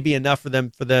that may be enough for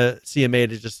the CMA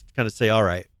to just kind of say, all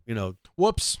right,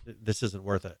 whoops, this isn't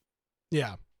worth it.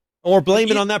 Yeah. Or blame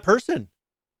it on that person.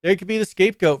 They could be the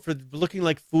scapegoat for looking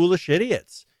like foolish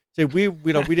idiots. Say, we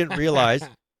didn't realize.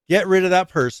 Get rid of that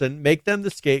person, make them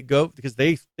the scapegoat because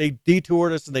they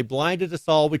detoured us and they blinded us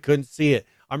all. We couldn't see it.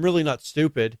 I'm really not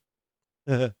stupid.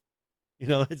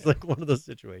 It's like one of those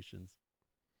situations.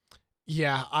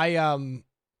 Yeah,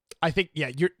 I think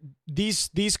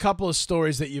these couple of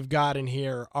stories that you've got in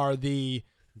here are the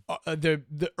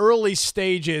early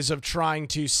stages of trying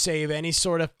to save any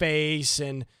sort of face.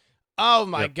 And oh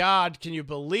my God, can you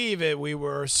believe it?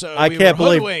 I can't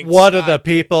believe one of the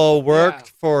people worked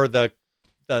for the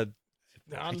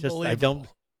unbelievable.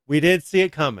 We didn't see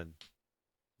it coming.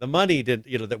 The money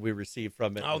didn't, that we received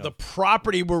from it. The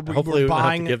property we were buying, we'll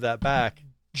have to give that back.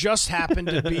 Just happened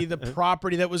to be the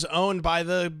property that was owned by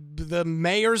the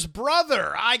mayor's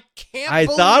brother. I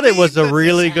thought it was a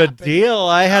really good deal.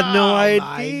 I had no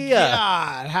idea.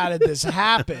 God, how did this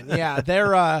happen? Yeah,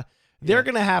 they're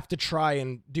going to have to try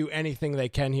and do anything they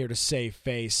can here to save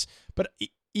face. But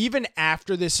even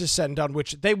after this is said and done,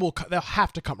 which they'll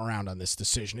have to come around on this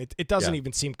decision. It doesn't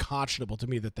even seem conscionable to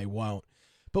me that they won't.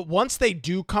 But once they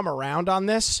do come around on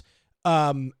this,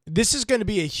 this is going to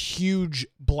be a huge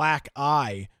black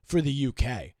eye for the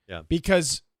UK. Yeah.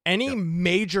 Because any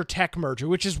major tech merger,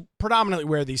 which is predominantly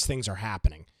where these things are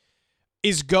happening,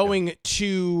 is going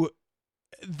to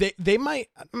they might.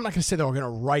 I'm not going to say they're going to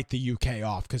write the UK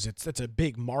off because that's a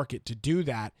big market to do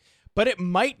that. But it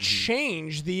might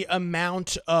change the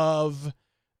amount of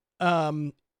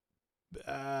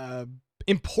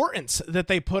importance that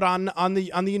they put on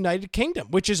the United Kingdom,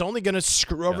 which is only going to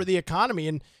screw over the economy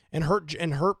and hurt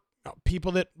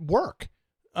people that work.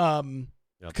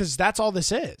 Because that's all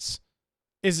this is.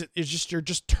 You're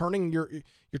just turning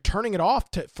it off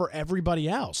for everybody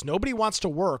else. Nobody wants to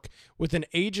work with an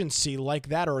agency like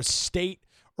that or a state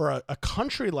or a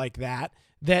country like that.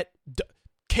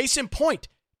 Case in point,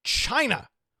 China.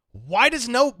 Why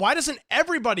doesn't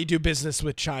everybody do business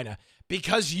with China?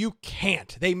 Because you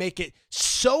can't. They make it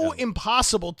so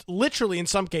impossible, literally in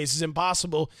some cases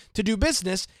impossible to do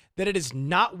business, that it is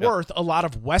not worth a lot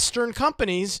of Western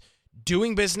companies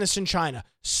doing business in China.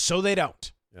 So they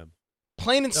don't. Yeah.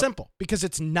 Plain and simple, because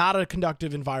it's not a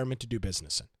conducive environment to do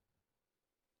business in.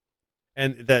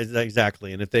 And that's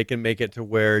exactly. And if they can make it to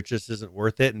where it just isn't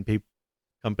worth it and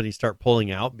companies start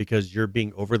pulling out because you're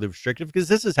being overly restrictive, because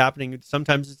this is happening.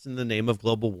 Sometimes it's in the name of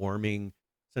global warming.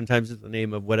 Sometimes it's in the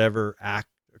name of whatever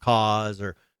cause,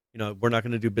 or, we're not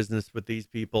going to do business with these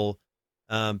people.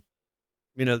 Some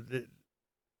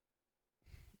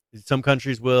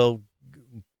countries will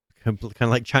kind of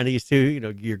like China used to,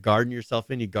 you garden yourself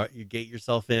in, you gate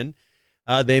yourself in.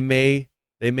 They may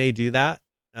do that,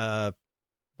 but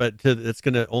it's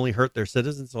going to only hurt their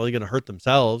citizens. It's only going to hurt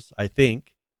themselves, I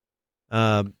think.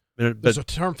 But there's a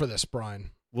term for this,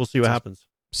 Brian. We'll see what happens.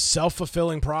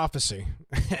 Self-fulfilling prophecy,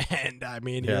 and I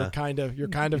mean, you're kind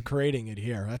of creating it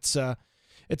here. That's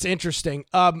it's interesting.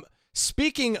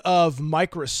 Speaking of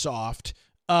Microsoft,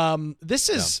 this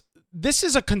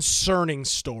is a concerning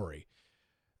story.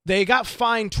 They got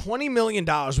fined $20 million,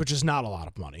 which is not a lot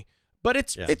of money, but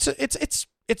it's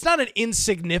not an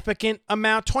insignificant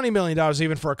amount. $20 million,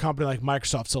 even for a company like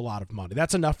Microsoft, is a lot of money.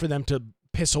 That's enough for them to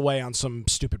piss away on some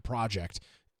stupid project.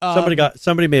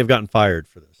 Somebody may have gotten fired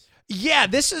for this. Yeah,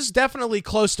 this is definitely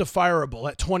close to fireable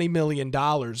at $20 million.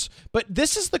 But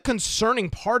this is the concerning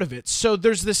part of it. So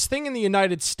there's this thing in the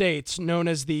United States known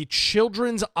as the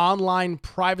Children's Online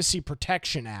Privacy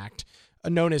Protection Act,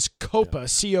 known as COPPA,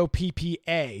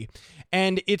 C-O-P-P-A.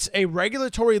 And it's a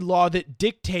regulatory law that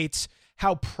dictates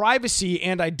how privacy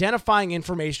and identifying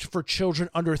information for children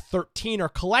under 13 are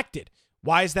collected.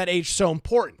 Why is that age so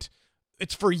important?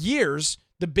 It's for years,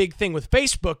 the big thing with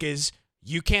Facebook is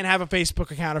you can't have a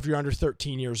Facebook account if you're under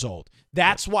 13 years old.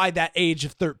 That's why that age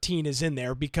of 13 is in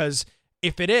there, because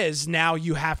if it is, now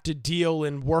you have to deal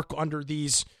and work under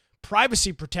these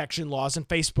privacy protection laws, and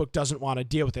Facebook doesn't want to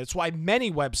deal with it. It's why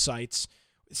many websites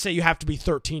say you have to be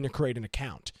 13 to create an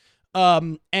account.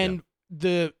 What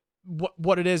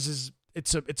it is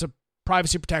it's a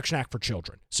Privacy Protection Act for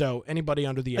children. So anybody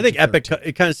under the age I think of Epic, 13.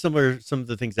 it kind of similar to some of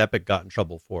the things Epic got in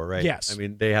trouble for, right? Yes. I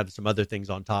mean, they had some other things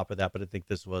on top of that, but I think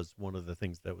this was one of the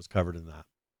things that was covered in that.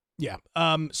 Yeah.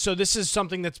 So this is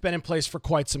something that's been in place for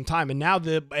quite some time, and now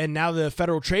the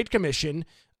Federal Trade Commission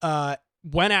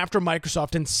went after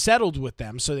Microsoft and settled with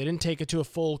them. So they didn't take it to a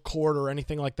full court or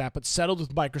anything like that, but settled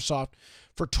with Microsoft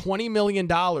for $20 million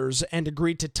and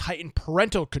agreed to tighten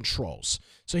parental controls.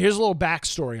 So here's a little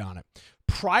backstory on it.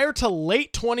 Prior to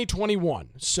late 2021,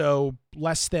 so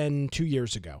less than 2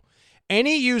 years ago,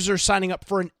 any user signing up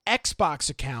for an Xbox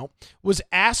account was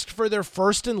asked for their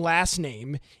first and last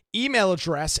name, email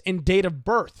address, and date of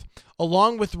birth,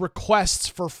 along with requests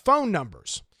for phone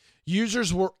numbers.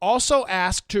 Users were also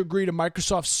asked to agree to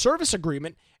Microsoft's service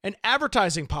agreement and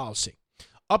advertising policy.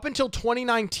 Up until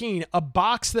 2019, a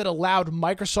box that allowed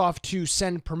Microsoft to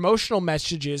send promotional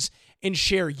messages and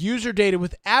share user data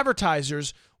with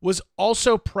advertisers was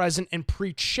also present and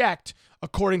pre-checked,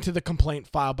 according to the complaint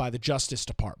filed by the Justice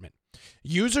Department.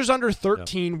 Users under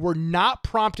 13 were not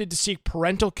prompted to seek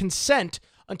parental consent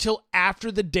until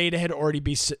after the data had already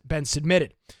been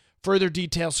submitted. Further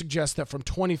details suggest that from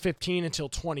 2015 until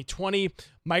 2020,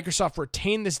 Microsoft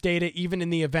retained this data even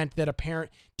in the event that a parent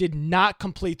did not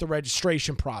complete the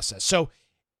registration process. So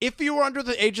if you were under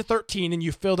the age of 13 and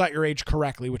you filled out your age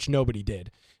correctly, which nobody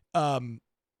did,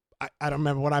 I don't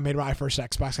remember when I made my first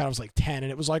Xbox. I was like 10,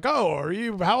 and it was like, "Oh,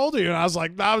 how old are you?" And I was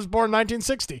like, "I was born in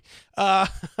 1960."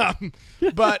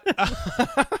 But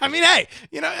I mean, hey,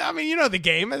 you know the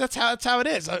game. That's how it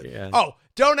is. Yeah. Oh,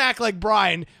 don't act like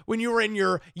Brian when you were in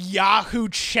your Yahoo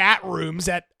chat rooms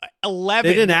at 11.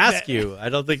 They didn't ask you. I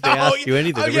don't think they asked you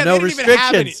anything. There were no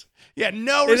restrictions. Yeah,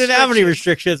 no They didn't have any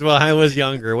restrictions while I was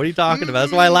younger. What are you talking about?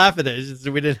 That's why I laugh at it. It's just,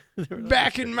 we didn't.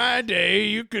 Back in my day,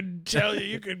 you could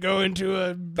go into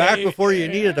a back before you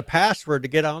needed a password to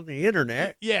get on the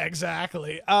internet. Yeah,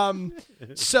 exactly.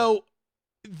 So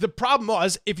the problem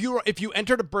was if you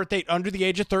entered a birth date under the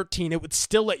age of 13, it would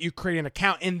still let you create an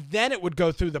account, and then it would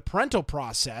go through the parental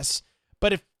process.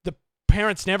 But if the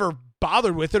parents never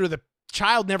bothered with it, or the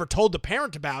child never told the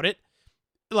parent about it,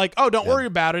 like, oh, don't worry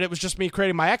about it, it was just me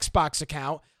creating my Xbox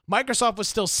account, Microsoft was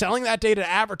still selling that data to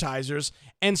advertisers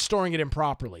and storing it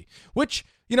improperly, which,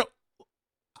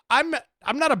 I'm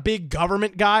not a big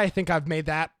government guy. I think I've made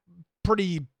that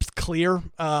pretty clear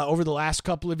over the last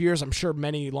couple of years. I'm sure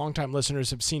many longtime listeners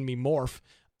have seen me morph.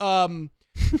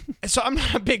 So I'm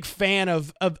not a big fan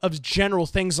of general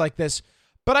things like this,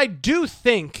 but I do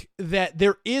think that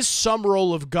there is some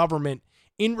role of government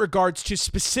in regards to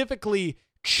specifically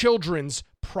children's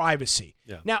privacy.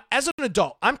 Yeah. Now, as an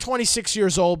adult, I'm 26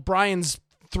 years old. Brian's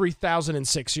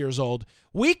 3,006 years old.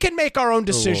 We can make our own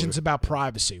decisions about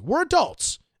privacy. We're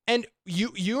adults. And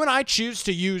you and I choose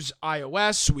to use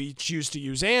iOS. We choose to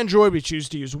use Android. We choose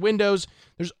to use Windows.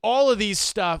 There's all of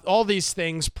these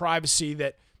things, privacy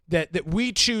that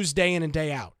we choose day in and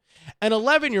day out. An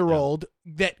 11-year-old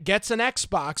that gets an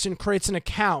Xbox and creates an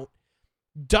account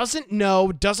doesn't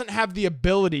have the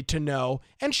ability to know,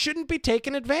 and shouldn't be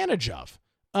taken advantage of.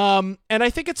 And I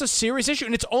think it's a serious issue,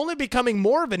 and it's only becoming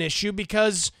more of an issue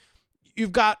because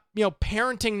you've got,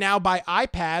 parenting now by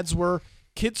iPads where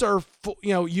kids are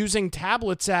using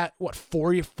tablets at what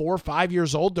 4 or 5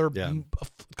 years old. They're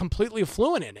completely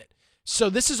fluent in it. So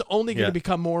this is only going to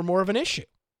become more and more of an issue.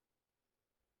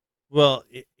 Well,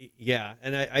 yeah,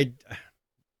 and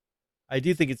I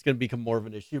do think it's going to become more of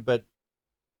an issue, but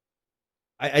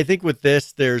I think with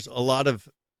this, there's a lot of,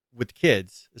 with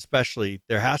kids especially,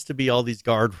 there has to be all these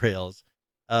guardrails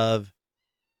of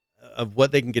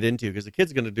what they can get into, because the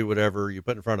kid's going to do whatever you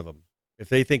put in front of them. If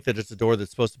they think that it's a door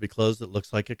that's supposed to be closed that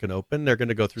looks like it can open, they're going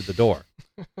to go through the door,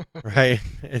 right?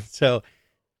 And so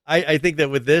I think that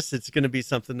with this, it's going to be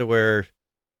something to where,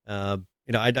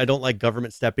 I don't like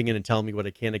government stepping in and telling me what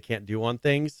I can and can't do on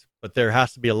things, but there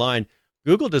has to be a line.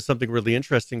 Google does something really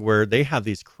interesting where they have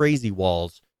these crazy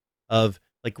walls of,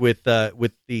 like, with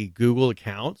the Google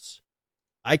accounts,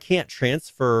 I can't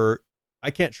transfer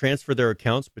their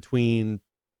accounts between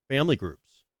family groups.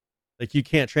 Like, you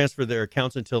can't transfer their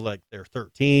accounts until like they're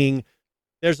 13.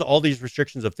 There's all these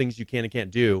restrictions of things you can and can't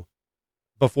do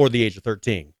before the age of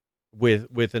 13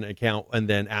 with an account, and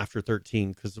then after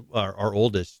 13, because our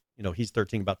oldest, he's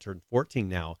 13, about to turn 14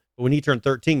 now. But when he turned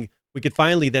 13, we could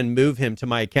finally then move him to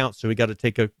my account, so he got to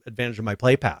take advantage of my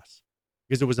Play Pass,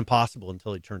 because it was impossible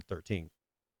until he turned 13.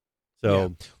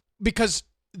 So, because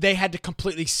they had to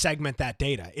completely segment that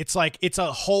data. It's like it's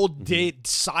a whole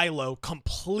silo,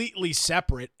 completely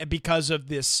separate, because of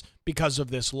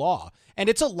this law. And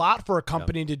it's a lot for a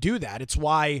company to do that. It's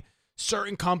why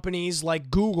certain companies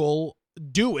like Google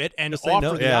do it and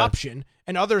offer the option,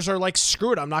 and others are like,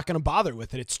 screw it, I'm not going to bother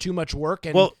with it. It's too much work.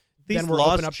 And these then we're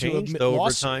laws open up change to a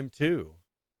over time too.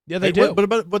 Yeah, they do.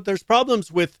 But there's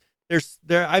problems with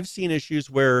I've seen issues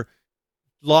where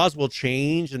laws will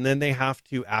change, and then they have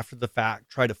to, after the fact,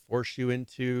 try to force you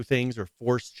into things or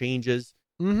force changes.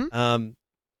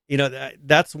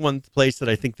 That's one place that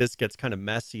I think this gets kind of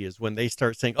messy, is when they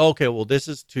start saying, okay, well, this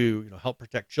is to help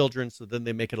protect children, so then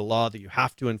they make it a law that you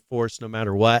have to enforce no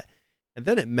matter what, and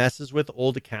then it messes with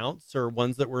old accounts or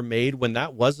ones that were made when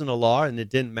that wasn't a law and it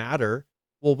didn't matter.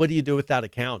 Well, what do you do with that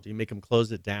account? Do you make them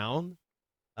close it down?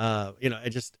 I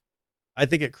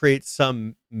think it creates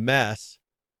some mess.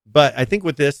 But I think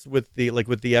with the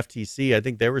FTC, I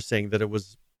think they were saying that it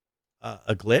was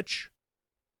a glitch,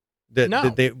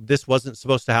 this wasn't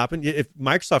supposed to happen. If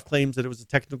Microsoft claims that it was a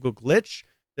technical glitch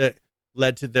that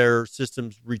led to their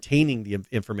systems retaining the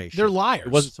information, they're liars.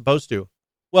 It wasn't supposed to.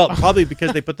 Well, probably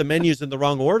because they put the menus in the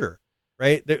wrong order,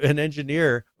 right? An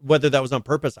engineer, whether that was on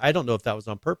purpose, I don't know if that was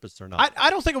on purpose or not. I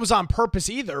don't think it was on purpose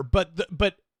either. But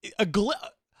a glitch.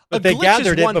 But they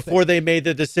gathered it before they made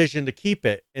the decision to keep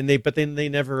it, but then they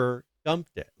never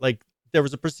dumped it. Like, there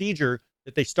was a procedure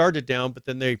that they started down, but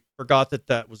then they forgot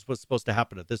that was supposed to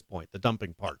happen at this point, the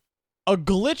dumping part. A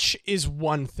glitch is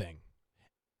one thing.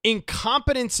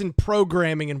 Incompetence in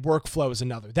programming and workflow is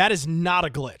another. That is not a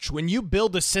glitch. When you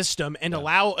build a system and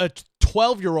allow a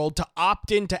 12-year-old to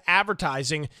opt into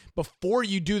advertising before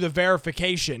you do the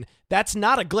verification, that's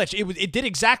not a glitch. It did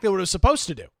exactly what it was supposed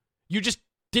to do. You just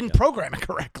didn't program it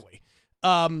correctly. So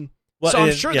I'm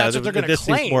sure that's what they're going to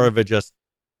claim. This is more of it's just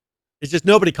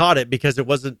nobody caught it because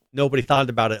nobody thought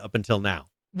about it up until now.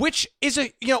 Which is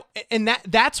and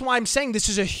that's why I'm saying this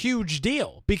is a huge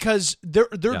deal, because there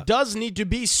does need to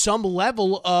be some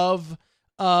level of,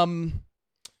 I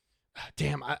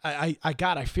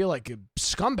feel like a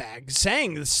scumbag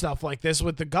saying stuff like this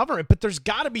with the government, but there's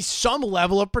got to be some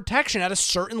level of protection at a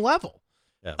certain level.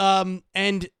 Yeah.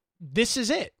 And this is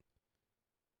it.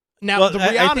 Now,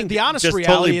 the honest reality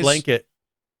totally is... blanket.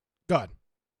 Go ahead.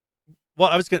 Well,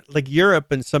 I was going to, like,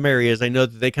 Europe in some areas, I know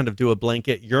that they kind of do a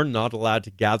blanket. You're not allowed to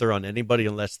gather on anybody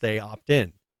unless they opt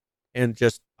in. And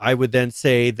I would then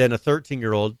say, then a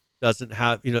 13-year-old doesn't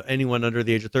have, anyone under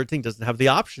the age of 13 doesn't have the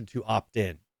option to opt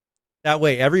in. That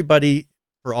way, everybody,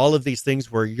 for all of these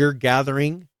things where you're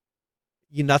gathering,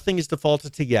 nothing is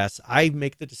defaulted to yes. I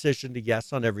make the decision to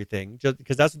yes on everything, just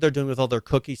because that's what they're doing with all their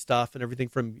cookie stuff and everything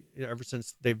from ever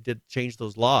since they did change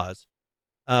those laws.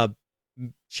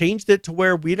 Changed it to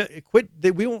where we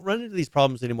won't run into these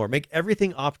problems anymore. Make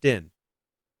everything opt in.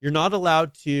 You're not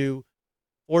allowed to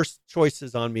force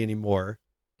choices on me anymore.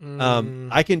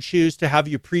 I can choose to have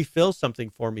you pre-fill something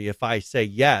for me if I say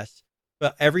yes,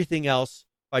 but everything else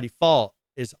by default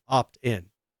is opt in.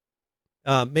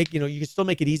 You can still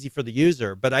make it easy for the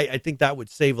user, but I think that would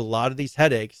save a lot of these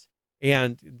headaches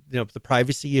and the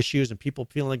privacy issues and people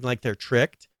feeling like they're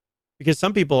tricked, because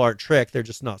some people aren't tricked, they're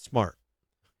just not smart.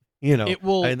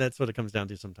 And that's what it comes down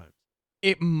to sometimes.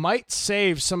 It might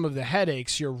save some of the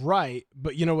headaches, you're right,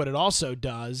 but what it also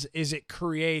does is it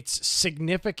creates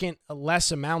significant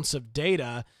less amounts of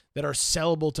data that are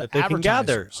sellable to that they can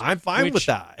gather. advertisers. I'm fine with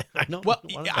that. I don't Well,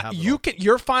 want to have it you all. can.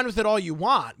 You're fine with it all you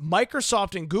want.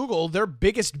 Microsoft and Google, their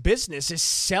biggest business is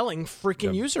selling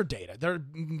freaking user data.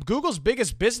 Google's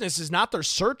biggest business is not their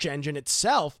search engine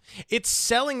itself. It's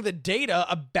selling the data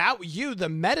about you, the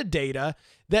metadata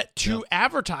that to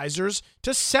advertisers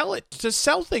to sell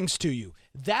sell things to you.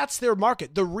 That's their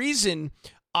market. The reason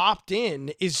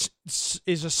opt-in is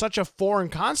such a foreign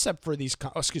concept for these.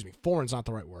 Foreign's not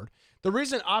the right word. The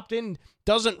reason opt-in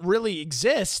doesn't really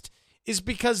exist is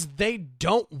because they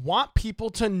don't want people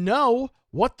to know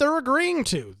what they're agreeing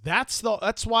to. That's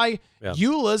why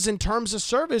EULAs in terms of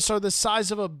service are the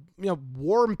size of a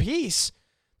War and Peace.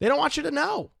 They don't want you to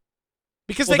know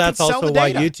because they can sell the data. That's also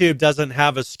why YouTube doesn't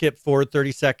have a skip forward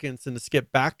 30 seconds and a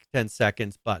skip back 10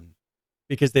 seconds button,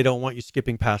 because they don't want you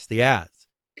skipping past the ads.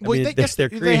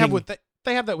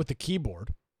 They have that with the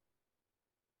keyboard.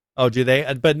 Oh, do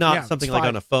they? But not something like fine.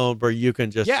 on a phone where you can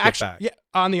just skip back. Yeah,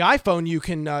 on the iPhone you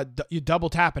can you double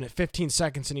tap and at 15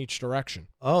 seconds in each direction.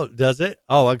 Oh, does it?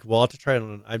 Oh, well, I'll have to try it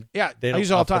on. They don't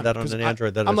use it all the time. That on an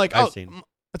Android that I'm like, I've seen.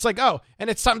 It's like, and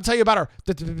it's time to tell you about our.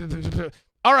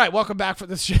 All right, welcome back for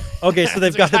this. Okay, so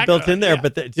they've got it built in there,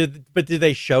 yeah. but do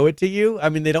they show it to you? I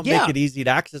mean, they don't make it easy to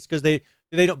access because they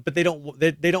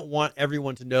don't want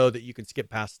everyone to know that you can skip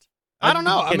past. I don't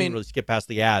know. You can't really skip past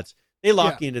the ads. They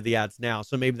lock you into the ads now,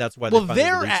 so maybe that's why. Well,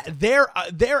 their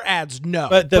ads, no.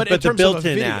 But the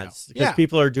built-in ads, because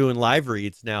people are doing live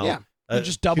reads now. Yeah, you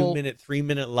just double 2-minute,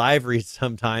 3-minute live reads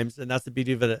sometimes, and that's the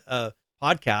beauty of a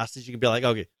podcast is you can be like,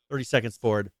 okay, 30 seconds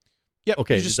forward. Yep.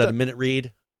 Okay, is that a minute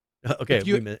read? Okay,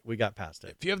 we got past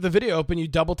it. If you have the video open, you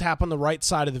double tap on the right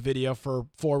side of the video for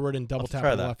forward and double tap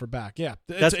on the left for back. Yeah,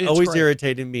 that's always great.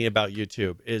 Irritating me about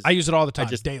YouTube. Is I use it all the time,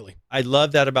 daily. I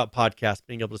love that about podcasts,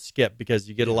 being able to skip because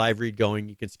you get a live read going,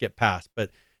 you can skip past. But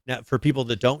now for people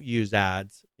that don't use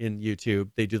ads in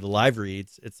YouTube, they do the live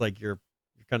reads. It's like you're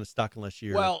kind of stuck unless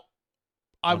you're. Well,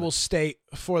 I will state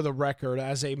for the record,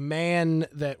 as a man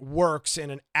that works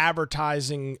in an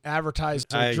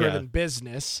advertiser-driven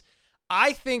business,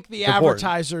 I think the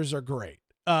advertisers are great.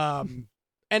 And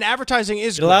advertising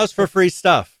is it allows for free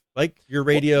stuff. Like your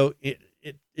radio, it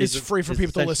is free for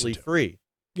people to listen to. Free.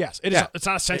 Yes, it is. It's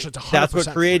not essential. It's 100%. That's what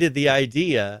created the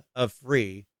idea of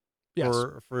free. Yes.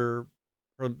 And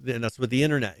that's with the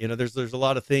internet. There's a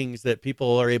lot of things that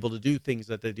people are able to do things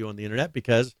that they do on the internet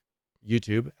because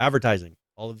YouTube, advertising,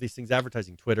 all of these things,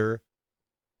 advertising, Twitter,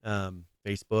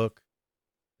 Facebook.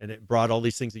 And it brought all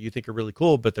these things that you think are really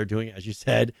cool, but they're doing it, as you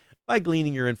said, by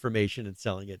gleaning your information and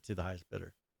selling it to the highest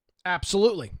bidder.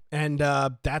 Absolutely. And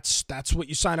that's what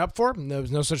you sign up for.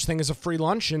 There's no such thing as a free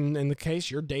lunch. In the case,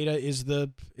 your data is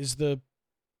the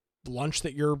lunch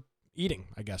that you're eating,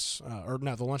 I guess. Or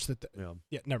no, the lunch that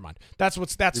never mind.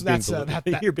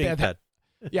 You're being fed.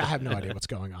 Yeah, I have no idea what's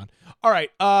going on. All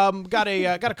right. Got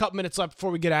a couple minutes left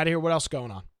before we get out of here. What else going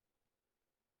on?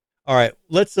 All right,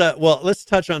 let's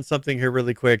touch on something here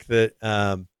really quick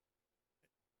that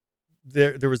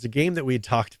there was a game that we had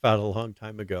talked about a long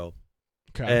time ago.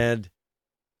 Okay.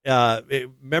 And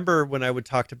remember when I would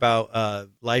talked about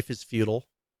Life is Feudal?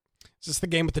 Is this the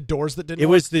game with the doors that didn't work? It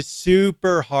was the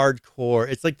super hardcore.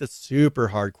 It's like the super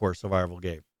hardcore survival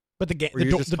game. But the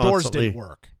doors didn't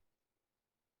work.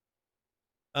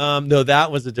 No,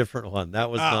 that was a different one.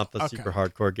 That was not the super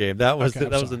hardcore game. That was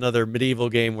was another medieval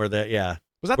game where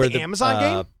was that the Amazon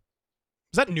game? Was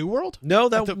that New World? No,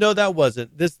 that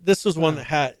wasn't. This was one that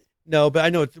had but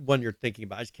I know it's one you're thinking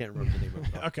about. I just can't remember the name of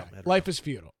it. Okay, Life is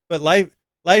Feudal. But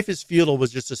Life is Feudal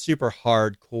was just a super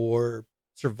hardcore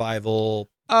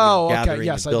survival. Okay.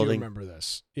 Yes, I do remember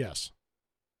this. Yes.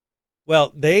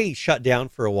 Well, they shut down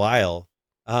for a while,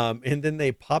 and then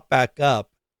they popped back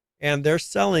up, and they're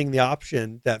selling the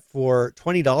option that for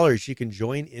 $20 you can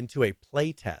join into a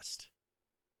play test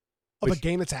of a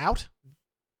game that's out.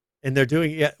 And they're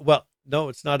doing it. Well, no,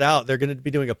 it's not out. They're going to be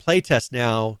doing a play test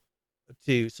now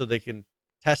so they can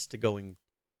test to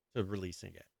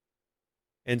releasing it.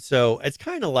 And so it's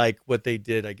kind of like what they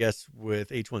did, I guess, with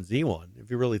H1Z1, if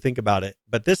you really think about it.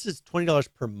 But this is $20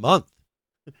 per month.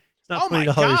 It's not $20. Oh, my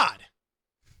God.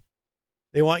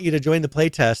 They want you to join the play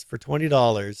test for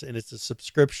 $20, and it's a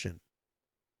subscription.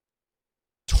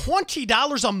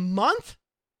 $20 a month?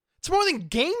 It's more than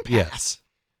Game Pass.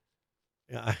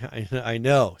 Yes. I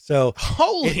know. So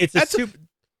holy, that's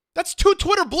 2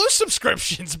 Twitter Blue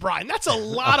subscriptions, Brian. That's a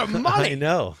lot of money. I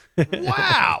know.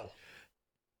 Wow.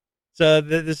 So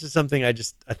this is something I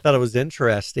thought it was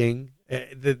interesting.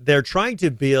 They're trying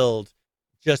to build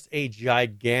just a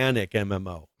gigantic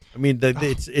MMO. I mean,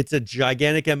 it's a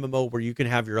gigantic MMO where you can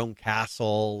have your own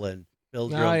castle and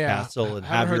build your own castle and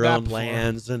have your own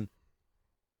lands. And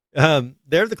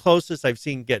They're the closest I've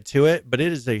seen get to it, but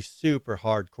it is a super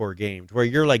hardcore game where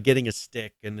you're like getting a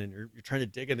stick and then you're trying to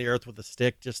dig in the earth with a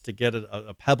stick just to get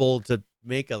a pebble to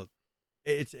make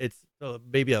it's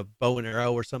maybe a bow and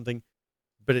arrow or something,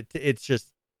 but it's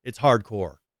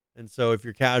hardcore. And so if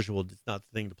you're casual, it's not the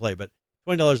thing to play, but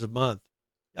 $20 a month,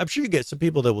 I'm sure you get some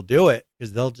people that will do it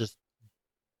because they'll just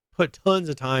put tons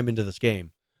of time into this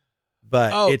game.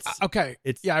 But okay.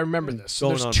 I remember this. So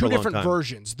there's two different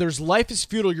versions. There's Life is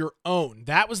Feudal Your Own.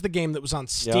 That was the game that was on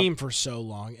Steam for so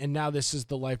long, and now this is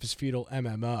the Life is Feudal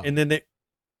MMO. And then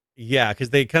because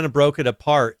they kind of broke it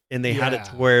apart, and they had it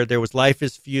to where there was Life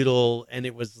is Feudal, and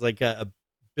it was like a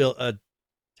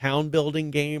town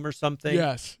building game or something.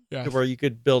 Yes. Where you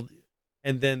could build,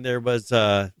 and then there was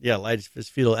Life is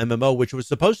Feudal MMO, which was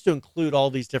supposed to include all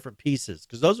these different pieces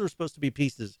because those were supposed to be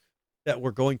pieces that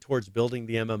we're going towards building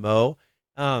the MMO.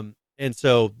 And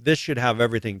so this should have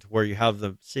everything to where you have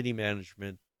the city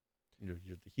management, the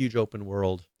huge open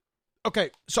world. Okay.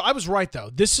 So I was right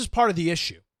though. This is part of the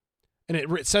issue. And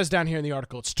it says down here in the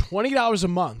article, it's $20 a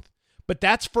month, but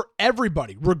that's for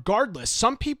everybody. Regardless,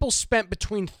 some people spent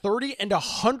between $30 and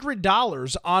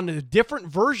 $100 on the different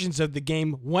versions of the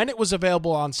game when it was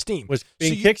available on Steam. Was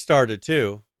being kickstarted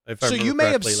too. If I remember you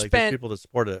may correctly. have spent people that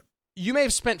support it. You may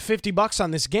have spent $50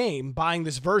 on this game buying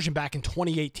this version back in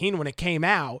 2018 when it came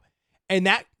out, and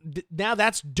now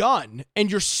that's done, and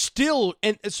you're still,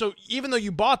 and so even though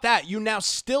you bought that, you now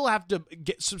still have to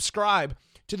subscribe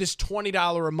to this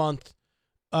 $20 a month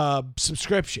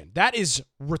subscription. That is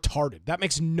retarded. That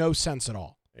makes no sense at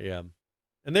all. Yeah,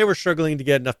 and they were struggling to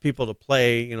get enough people to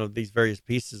play, these various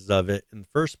pieces of it in the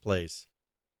first place.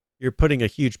 You're putting a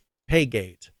huge pay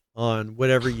gate on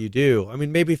whatever you do. I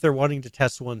mean, maybe if they're wanting to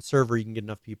test one server, you can get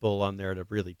enough people on there to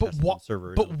really test one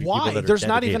server. But why? There's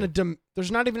not even a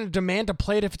demand to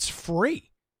play it if it's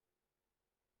free.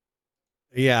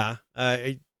 Yeah,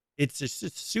 it's a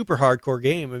super hardcore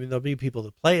game. I mean, there'll be people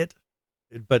that play it,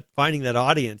 but finding that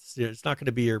audience, it's not going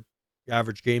to be your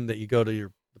average game that you go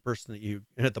to the person that you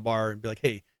at the bar and be like,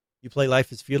 "Hey, you play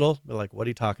Life is Feudal?" They're like, "What are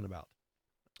you talking about?"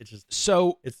 It's just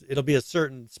it'll be a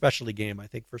certain specialty game, I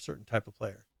think, for a certain type of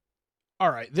player. All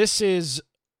right, this is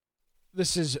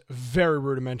very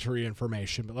rudimentary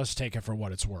information, but let's take it for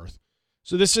what it's worth.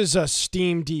 So this is a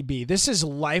SteamDB. This is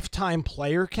lifetime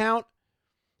player count,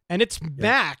 and its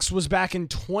max was back in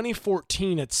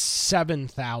 2014 at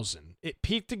 7,000. It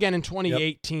peaked again in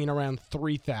 2018 around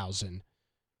 3,000,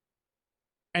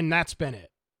 and that's been it.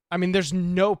 I mean, there's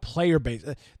no player base.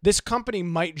 This company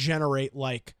might generate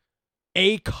like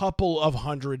a couple of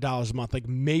 $100 a month, like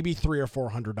maybe $300 or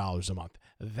 $400 a month.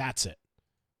 That's it.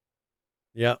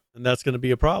 Yeah, and that's going to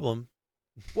be a problem.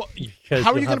 Well,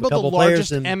 how are you going to build the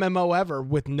largest MMO ever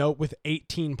with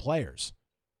 18 players?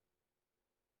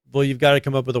 Well, you've got to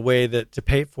come up with a way to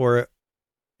pay for it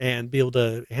and be able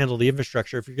to handle the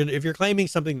infrastructure. If you're claiming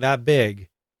something that big,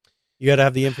 you got to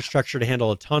have the infrastructure to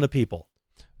handle a ton of people.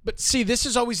 But see, this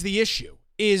is always the issue: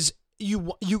 is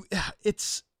you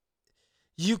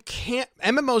can't.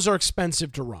 MMOs are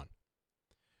expensive to run.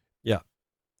 Yeah.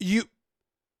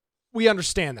 We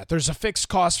understand that. There's a fixed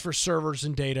cost for servers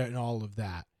and data and all of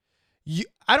that.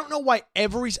 I don't know why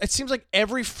it seems like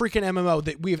every freaking MMO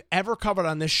that we have ever covered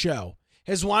on this show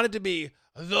has wanted to be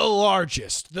the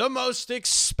largest, the most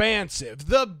expansive,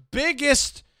 the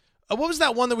biggest. What was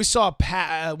that one that we saw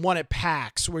one at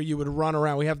PAX where you would run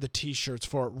around? We have the T-shirts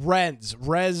for it. Rend.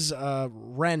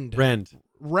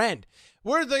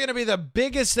 We're going to be the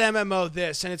biggest MMO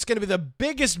this, and it's going to be the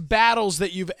biggest battles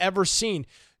that you've ever seen.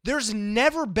 There's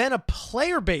never been a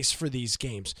player base for these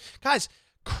games. Guys,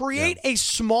 create a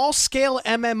small-scale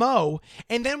MMO,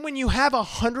 and then when you have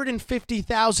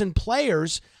 150,000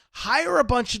 players, hire a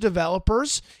bunch of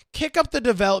developers, kick up the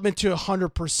development to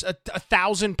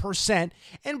 1,000%,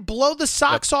 and blow the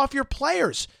socks off your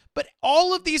players. But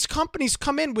all of these companies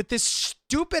come in with this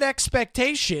stupid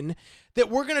expectation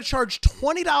that we're going to charge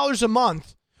 $20 a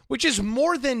month, which is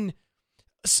more than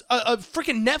a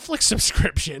freaking Netflix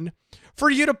subscription, for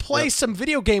you to play some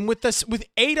video game with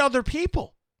 8 other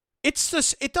people. It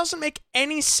doesn't make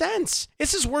any sense.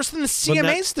 This is worse than the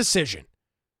CMA's decision.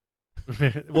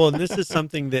 Well, and this is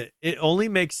something that it only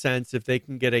makes sense if they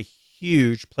can get a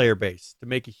huge player base to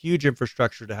make a huge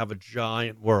infrastructure to have a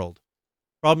giant world.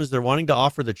 Problem is they're wanting to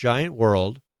offer the giant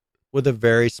world with a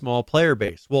very small player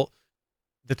base. Well,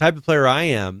 the type of player I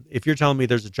am, if you're telling me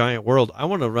there's a giant world, I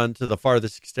want to run to the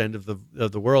farthest extent of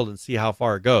the world and see how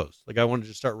far it goes. Like I want to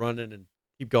just start running and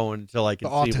keep going until I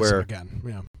can see where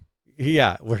again.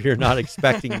 Yeah, where you're not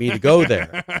expecting me to go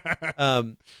there.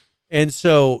 And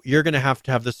so you're going to have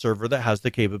the server that has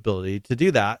the capability to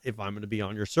do that if I'm going to be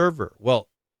on your server. Well,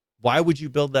 why would you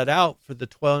build that out for the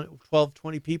 12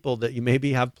 20 people that you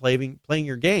maybe have playing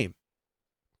your game?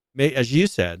 As you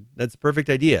said, that's a perfect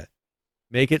idea.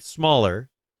 Make it smaller,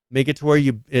 make it to where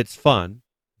it's fun,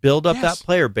 build up that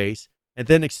player base, and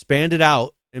then expand it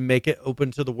out and make it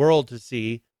open to the world to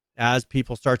see as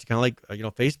people start to kind of like,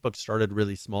 Facebook started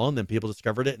really small and then people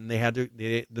discovered it and they had to,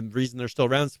 the reason they're still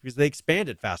around is because they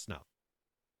expanded fast enough,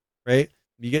 right?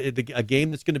 You get a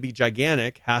game that's going to be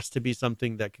gigantic has to be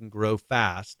something that can grow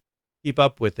fast, keep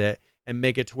up with it, and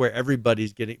make it to where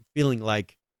everybody's feeling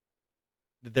like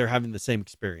they're having the same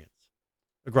experience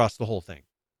across the whole thing.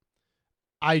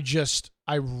 I just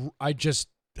don't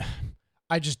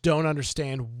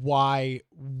understand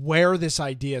where this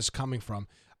idea is coming from.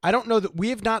 I don't know that we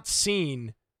have not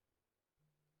seen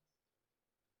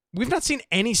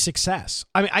any success.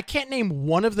 I mean, I can't name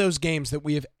one of those games that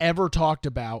we have ever talked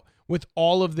about with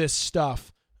all of this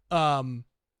stuff.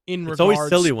 It's always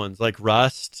silly ones like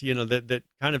Rust, that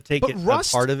kind of take a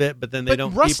part of it, but then they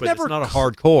don't keep it. It's not a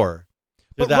hardcore.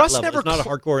 But Rust never. It's not a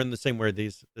hardcore in the same way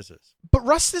this is. But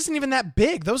Rust isn't even that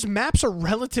big. Those maps are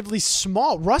relatively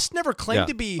small. Rust never claimed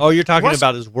to be. Oh, you're talking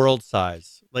about his world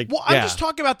size. I'm just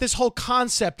talking about this whole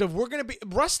concept of we're going to be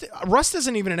Rust. Rust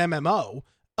isn't even an MMO.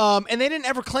 And they didn't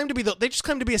ever claim to be they just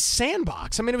claimed to be a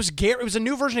sandbox. I mean, it was a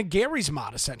new version of Gary's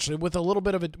mod essentially with a little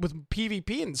bit of it with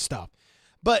PvP and stuff.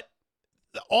 But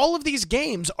all of these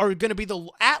games are going to be the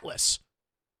Atlas.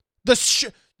 The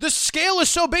scale is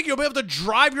so big, you'll be able to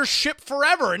drive your ship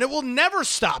forever, and it will never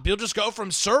stop. You'll just go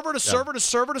from server to server to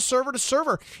server to server to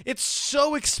server. It's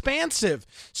so expansive.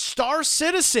 Star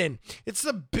Citizen, it's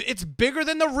bigger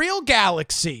than the real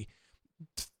galaxy.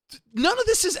 None of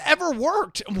this has ever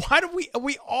worked. Why do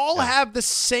we all have the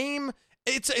same?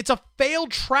 It's a failed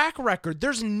track record.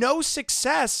 There's no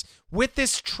success with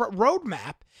this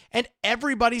roadmap, and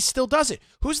everybody still does it.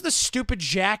 Who's the stupid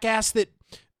jackass that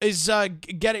is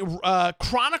getting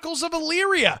Chronicles of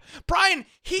Illyria? Brian,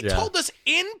 he told us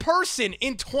in person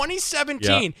in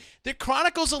 2017 that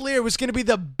Chronicles of Illyria was going to be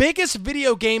the biggest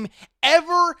video game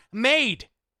ever made.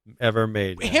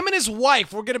 Him and his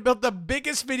wife were going to build the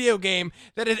biggest video game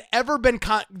that had ever been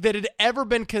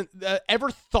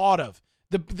ever thought of.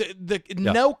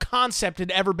 No concept had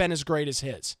ever been as great as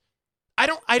his. I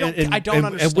don't understand.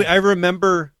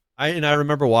 I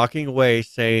remember walking away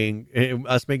saying,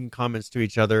 us making comments to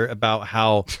each other about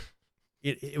how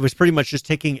it was pretty much just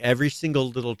taking every single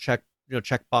little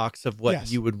checkbox of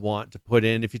what you would want to put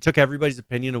in. If you took everybody's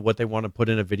opinion of what they want to put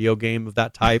in a video game of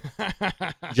that type,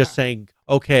 just saying,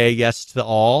 okay, yes to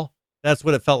all. That's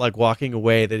what it felt like walking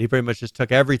away, that he pretty much just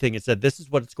took everything and said, this is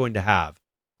what it's going to have.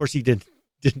 Of course, he didn't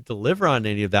deliver on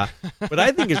any of that. But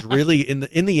I think is really,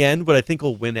 in the end, what I think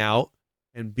will win out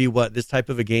and be what this type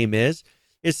of a game is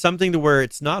something to where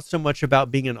it's not so much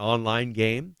about being an online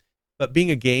game, but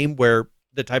being a game where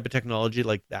the type of technology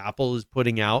like the Apple is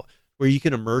putting out, where you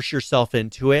can immerse yourself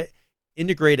into it,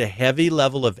 integrate a heavy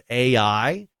level of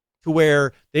AI to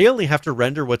where they only have to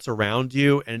render what's around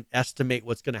you and estimate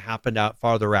what's going to happen out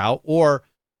farther out, or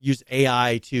use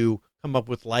AI to come up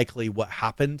with likely what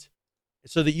happened,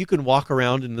 so that you can walk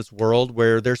around in this world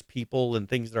where there's people and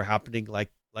things that are happening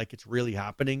like it's really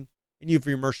happening, and you've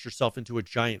immersed yourself into a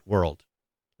giant world.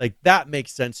 Like, that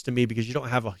makes sense to me because you don't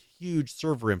have a huge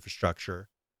server infrastructure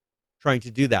trying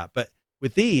to do that. But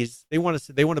with these, they want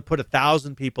to put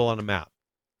 1,000 people on a map.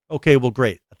 Okay, well,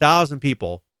 great, 1,000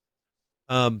 people.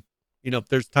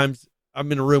 There's times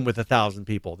I'm in a room with 1,000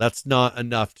 people. That's not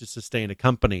enough to sustain a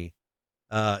company.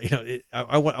 I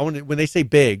want when they say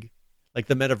big, like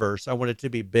the metaverse, I want it to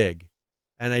be big,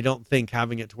 and I don't think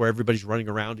having it to where everybody's running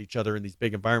around each other in these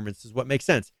big environments is what makes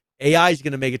sense. AI is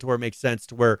going to make it to where it makes sense,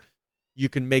 to where you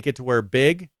can make it to where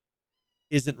big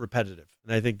isn't repetitive.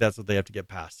 And I think that's what they have to get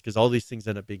past, because all these things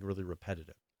end up being really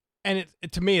repetitive. And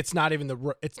to me, it's not even the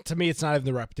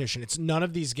repetition. It's none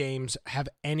of these games have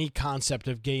any concept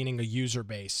of gaining a user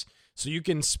base. So you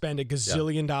can spend a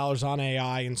gazillion dollars on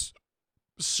AI and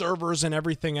servers and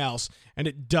everything else, and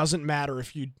it doesn't matter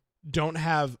if you don't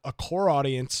have a core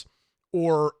audience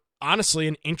or, honestly,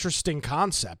 an interesting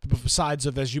concept, besides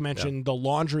of, as you mentioned, the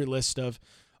laundry list of,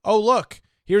 oh, look,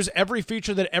 here's every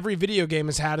feature that every video game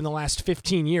has had in the last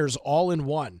 15 years, all in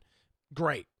one.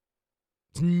 Great.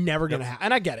 It's never going to happen.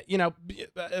 And I get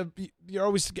it. You're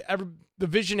always the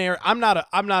visionary. I'm not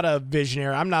a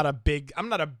visionary. I'm not a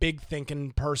big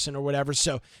thinking person or whatever.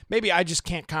 So maybe I just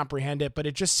can't comprehend it, but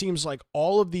it just seems like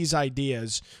all of these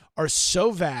ideas are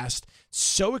so vast,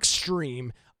 so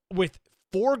extreme, with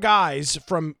 4 guys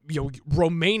from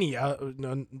Romania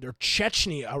or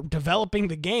Chechnya developing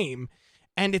the game.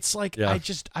 And it's like, I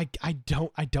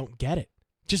don't get it.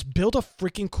 Just build a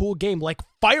freaking cool game like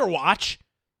Firewatch.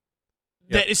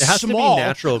 that is it has small. To be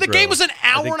natural the growth. game was an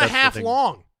hour and a that's half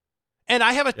long. And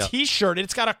I have a Yep. T-shirt, and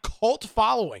it's got a cult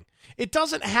following. It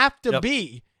doesn't have to Yep.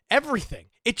 be everything.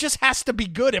 It just has to be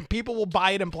good, and people will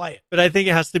buy it and play it. But I think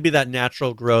it has to be that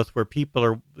natural growth where people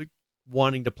are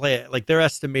wanting to play it. Like they're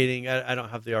estimating, I don't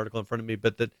have the article in front of me,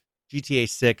 but that GTA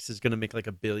 6 is going to make like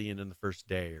 $1 billion in the first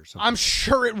day or something. I'm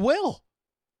sure it will.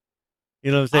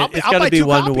 You know what I'm saying? It's I'll got buy to be 2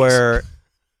 one copies. where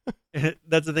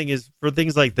that's the thing is for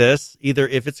things like this, either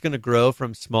if it's going to grow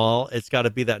from small, it's got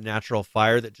to be that natural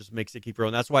fire that just makes it keep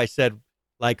growing. That's why I said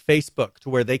like Facebook, to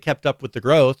where they kept up with the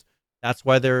growth. That's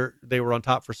why they were on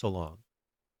top for so long.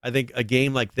 I think a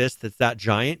game like this that's that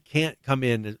giant can't come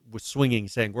in with swinging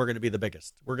saying we're going to be the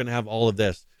biggest. We're going to have all of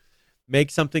this.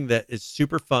 Make something that is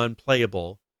super fun,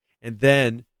 playable, and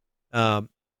then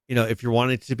if you're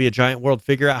wanting it to be a giant world,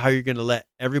 figure out how you're going to let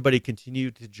everybody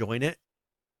continue to join it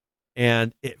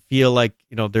and it feel like,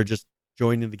 they're just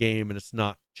joining the game and it's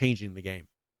not changing the game.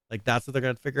 Like that's what they're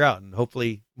going to figure out. And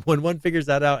hopefully when one figures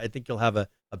that out, I think you'll have a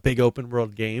big open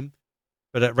world game.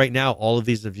 But right now, all of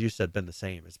these, as you said, been the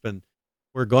same. It's been,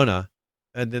 and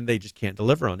then they just can't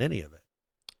deliver on any of it.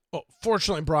 Well,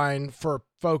 fortunately, Brian, for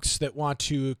folks that want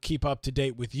to keep up to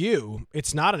date with you,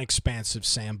 it's not an expansive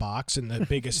sandbox and the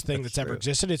biggest thing that's ever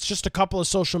existed. It's just a couple of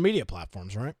social media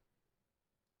platforms, right?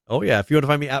 Oh, yeah. If you want to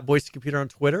find me at Boise Computer on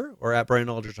Twitter or at Brian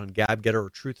Aldridge on Gab, Getter, or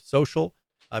Truth Social.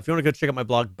 If you want to go check out my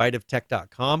blog,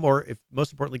 biteoftech.com, or if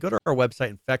most importantly, go to our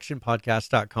website,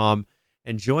 infectionpodcast.com,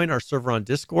 and join our server on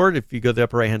Discord. If you go to the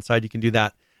upper right-hand side, you can do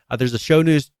that. There's a show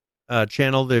news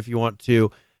channel that if you want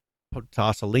to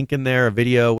toss a link in there, a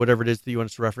video, whatever it is that you want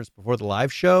us to reference before the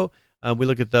live show, we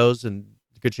look at those, and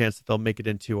a good chance that they'll make it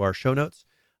into our show notes.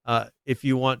 If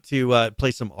you want to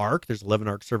play some Ark, there's 11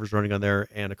 Ark servers running on there,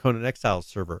 and a Conan Exiles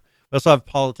server. We also have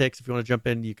politics. If you want to jump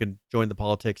in, you can join the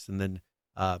politics and then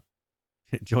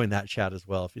join that chat as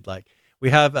well if you'd like. We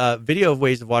have video of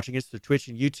ways of watching us through Twitch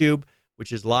and YouTube,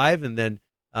 which is live, and then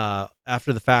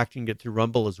after the fact, you can get through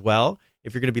Rumble as well.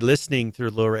 If you're going to be listening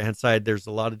through the lower right-hand side, there's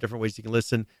a lot of different ways you can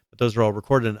listen, but those are all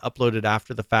recorded and uploaded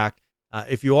after the fact.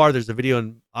 If you are, there's a video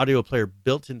and audio player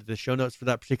built into the show notes for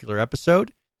that particular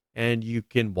episode, and you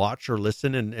can watch or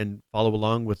listen and follow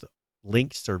along with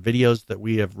links or videos that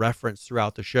we have referenced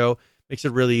throughout the show. Makes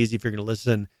it really easy if you're going to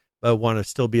listen, but want to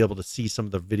still be able to see some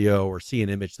of the video or see an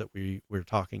image that we're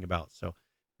talking about. So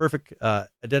perfect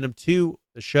addendum to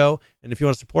the show. And if you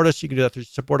want to support us, you can do that through the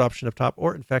support option up top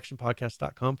or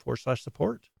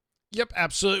infectionpodcast.com/support. Yep,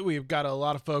 absolutely. We've got a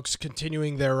lot of folks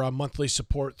continuing their monthly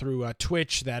support through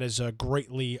Twitch. That is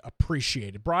greatly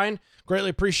appreciated. Brian,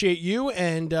 greatly appreciate you,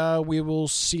 and we will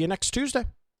see you next Tuesday.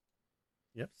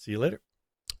 Yep, see you later.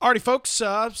 Alrighty, folks,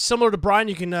 similar to Brian,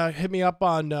 you can hit me up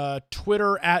on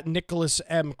Twitter at Nicholas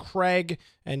M. Craig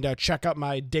and check out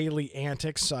my daily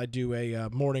antics. I do a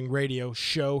morning radio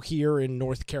show here in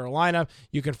North Carolina.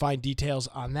 You can find details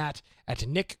on that at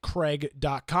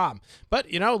nickcraig.com.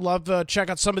 But, love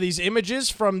check out some of these images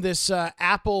from this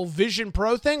Apple Vision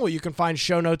Pro thing. Well, you can find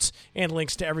show notes and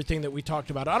links to everything that we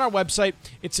talked about on our website.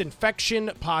 It's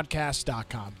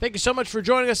infectionpodcast.com. Thank you so much for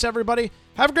joining us, everybody.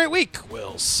 Have a great week.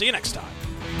 We'll see you next time.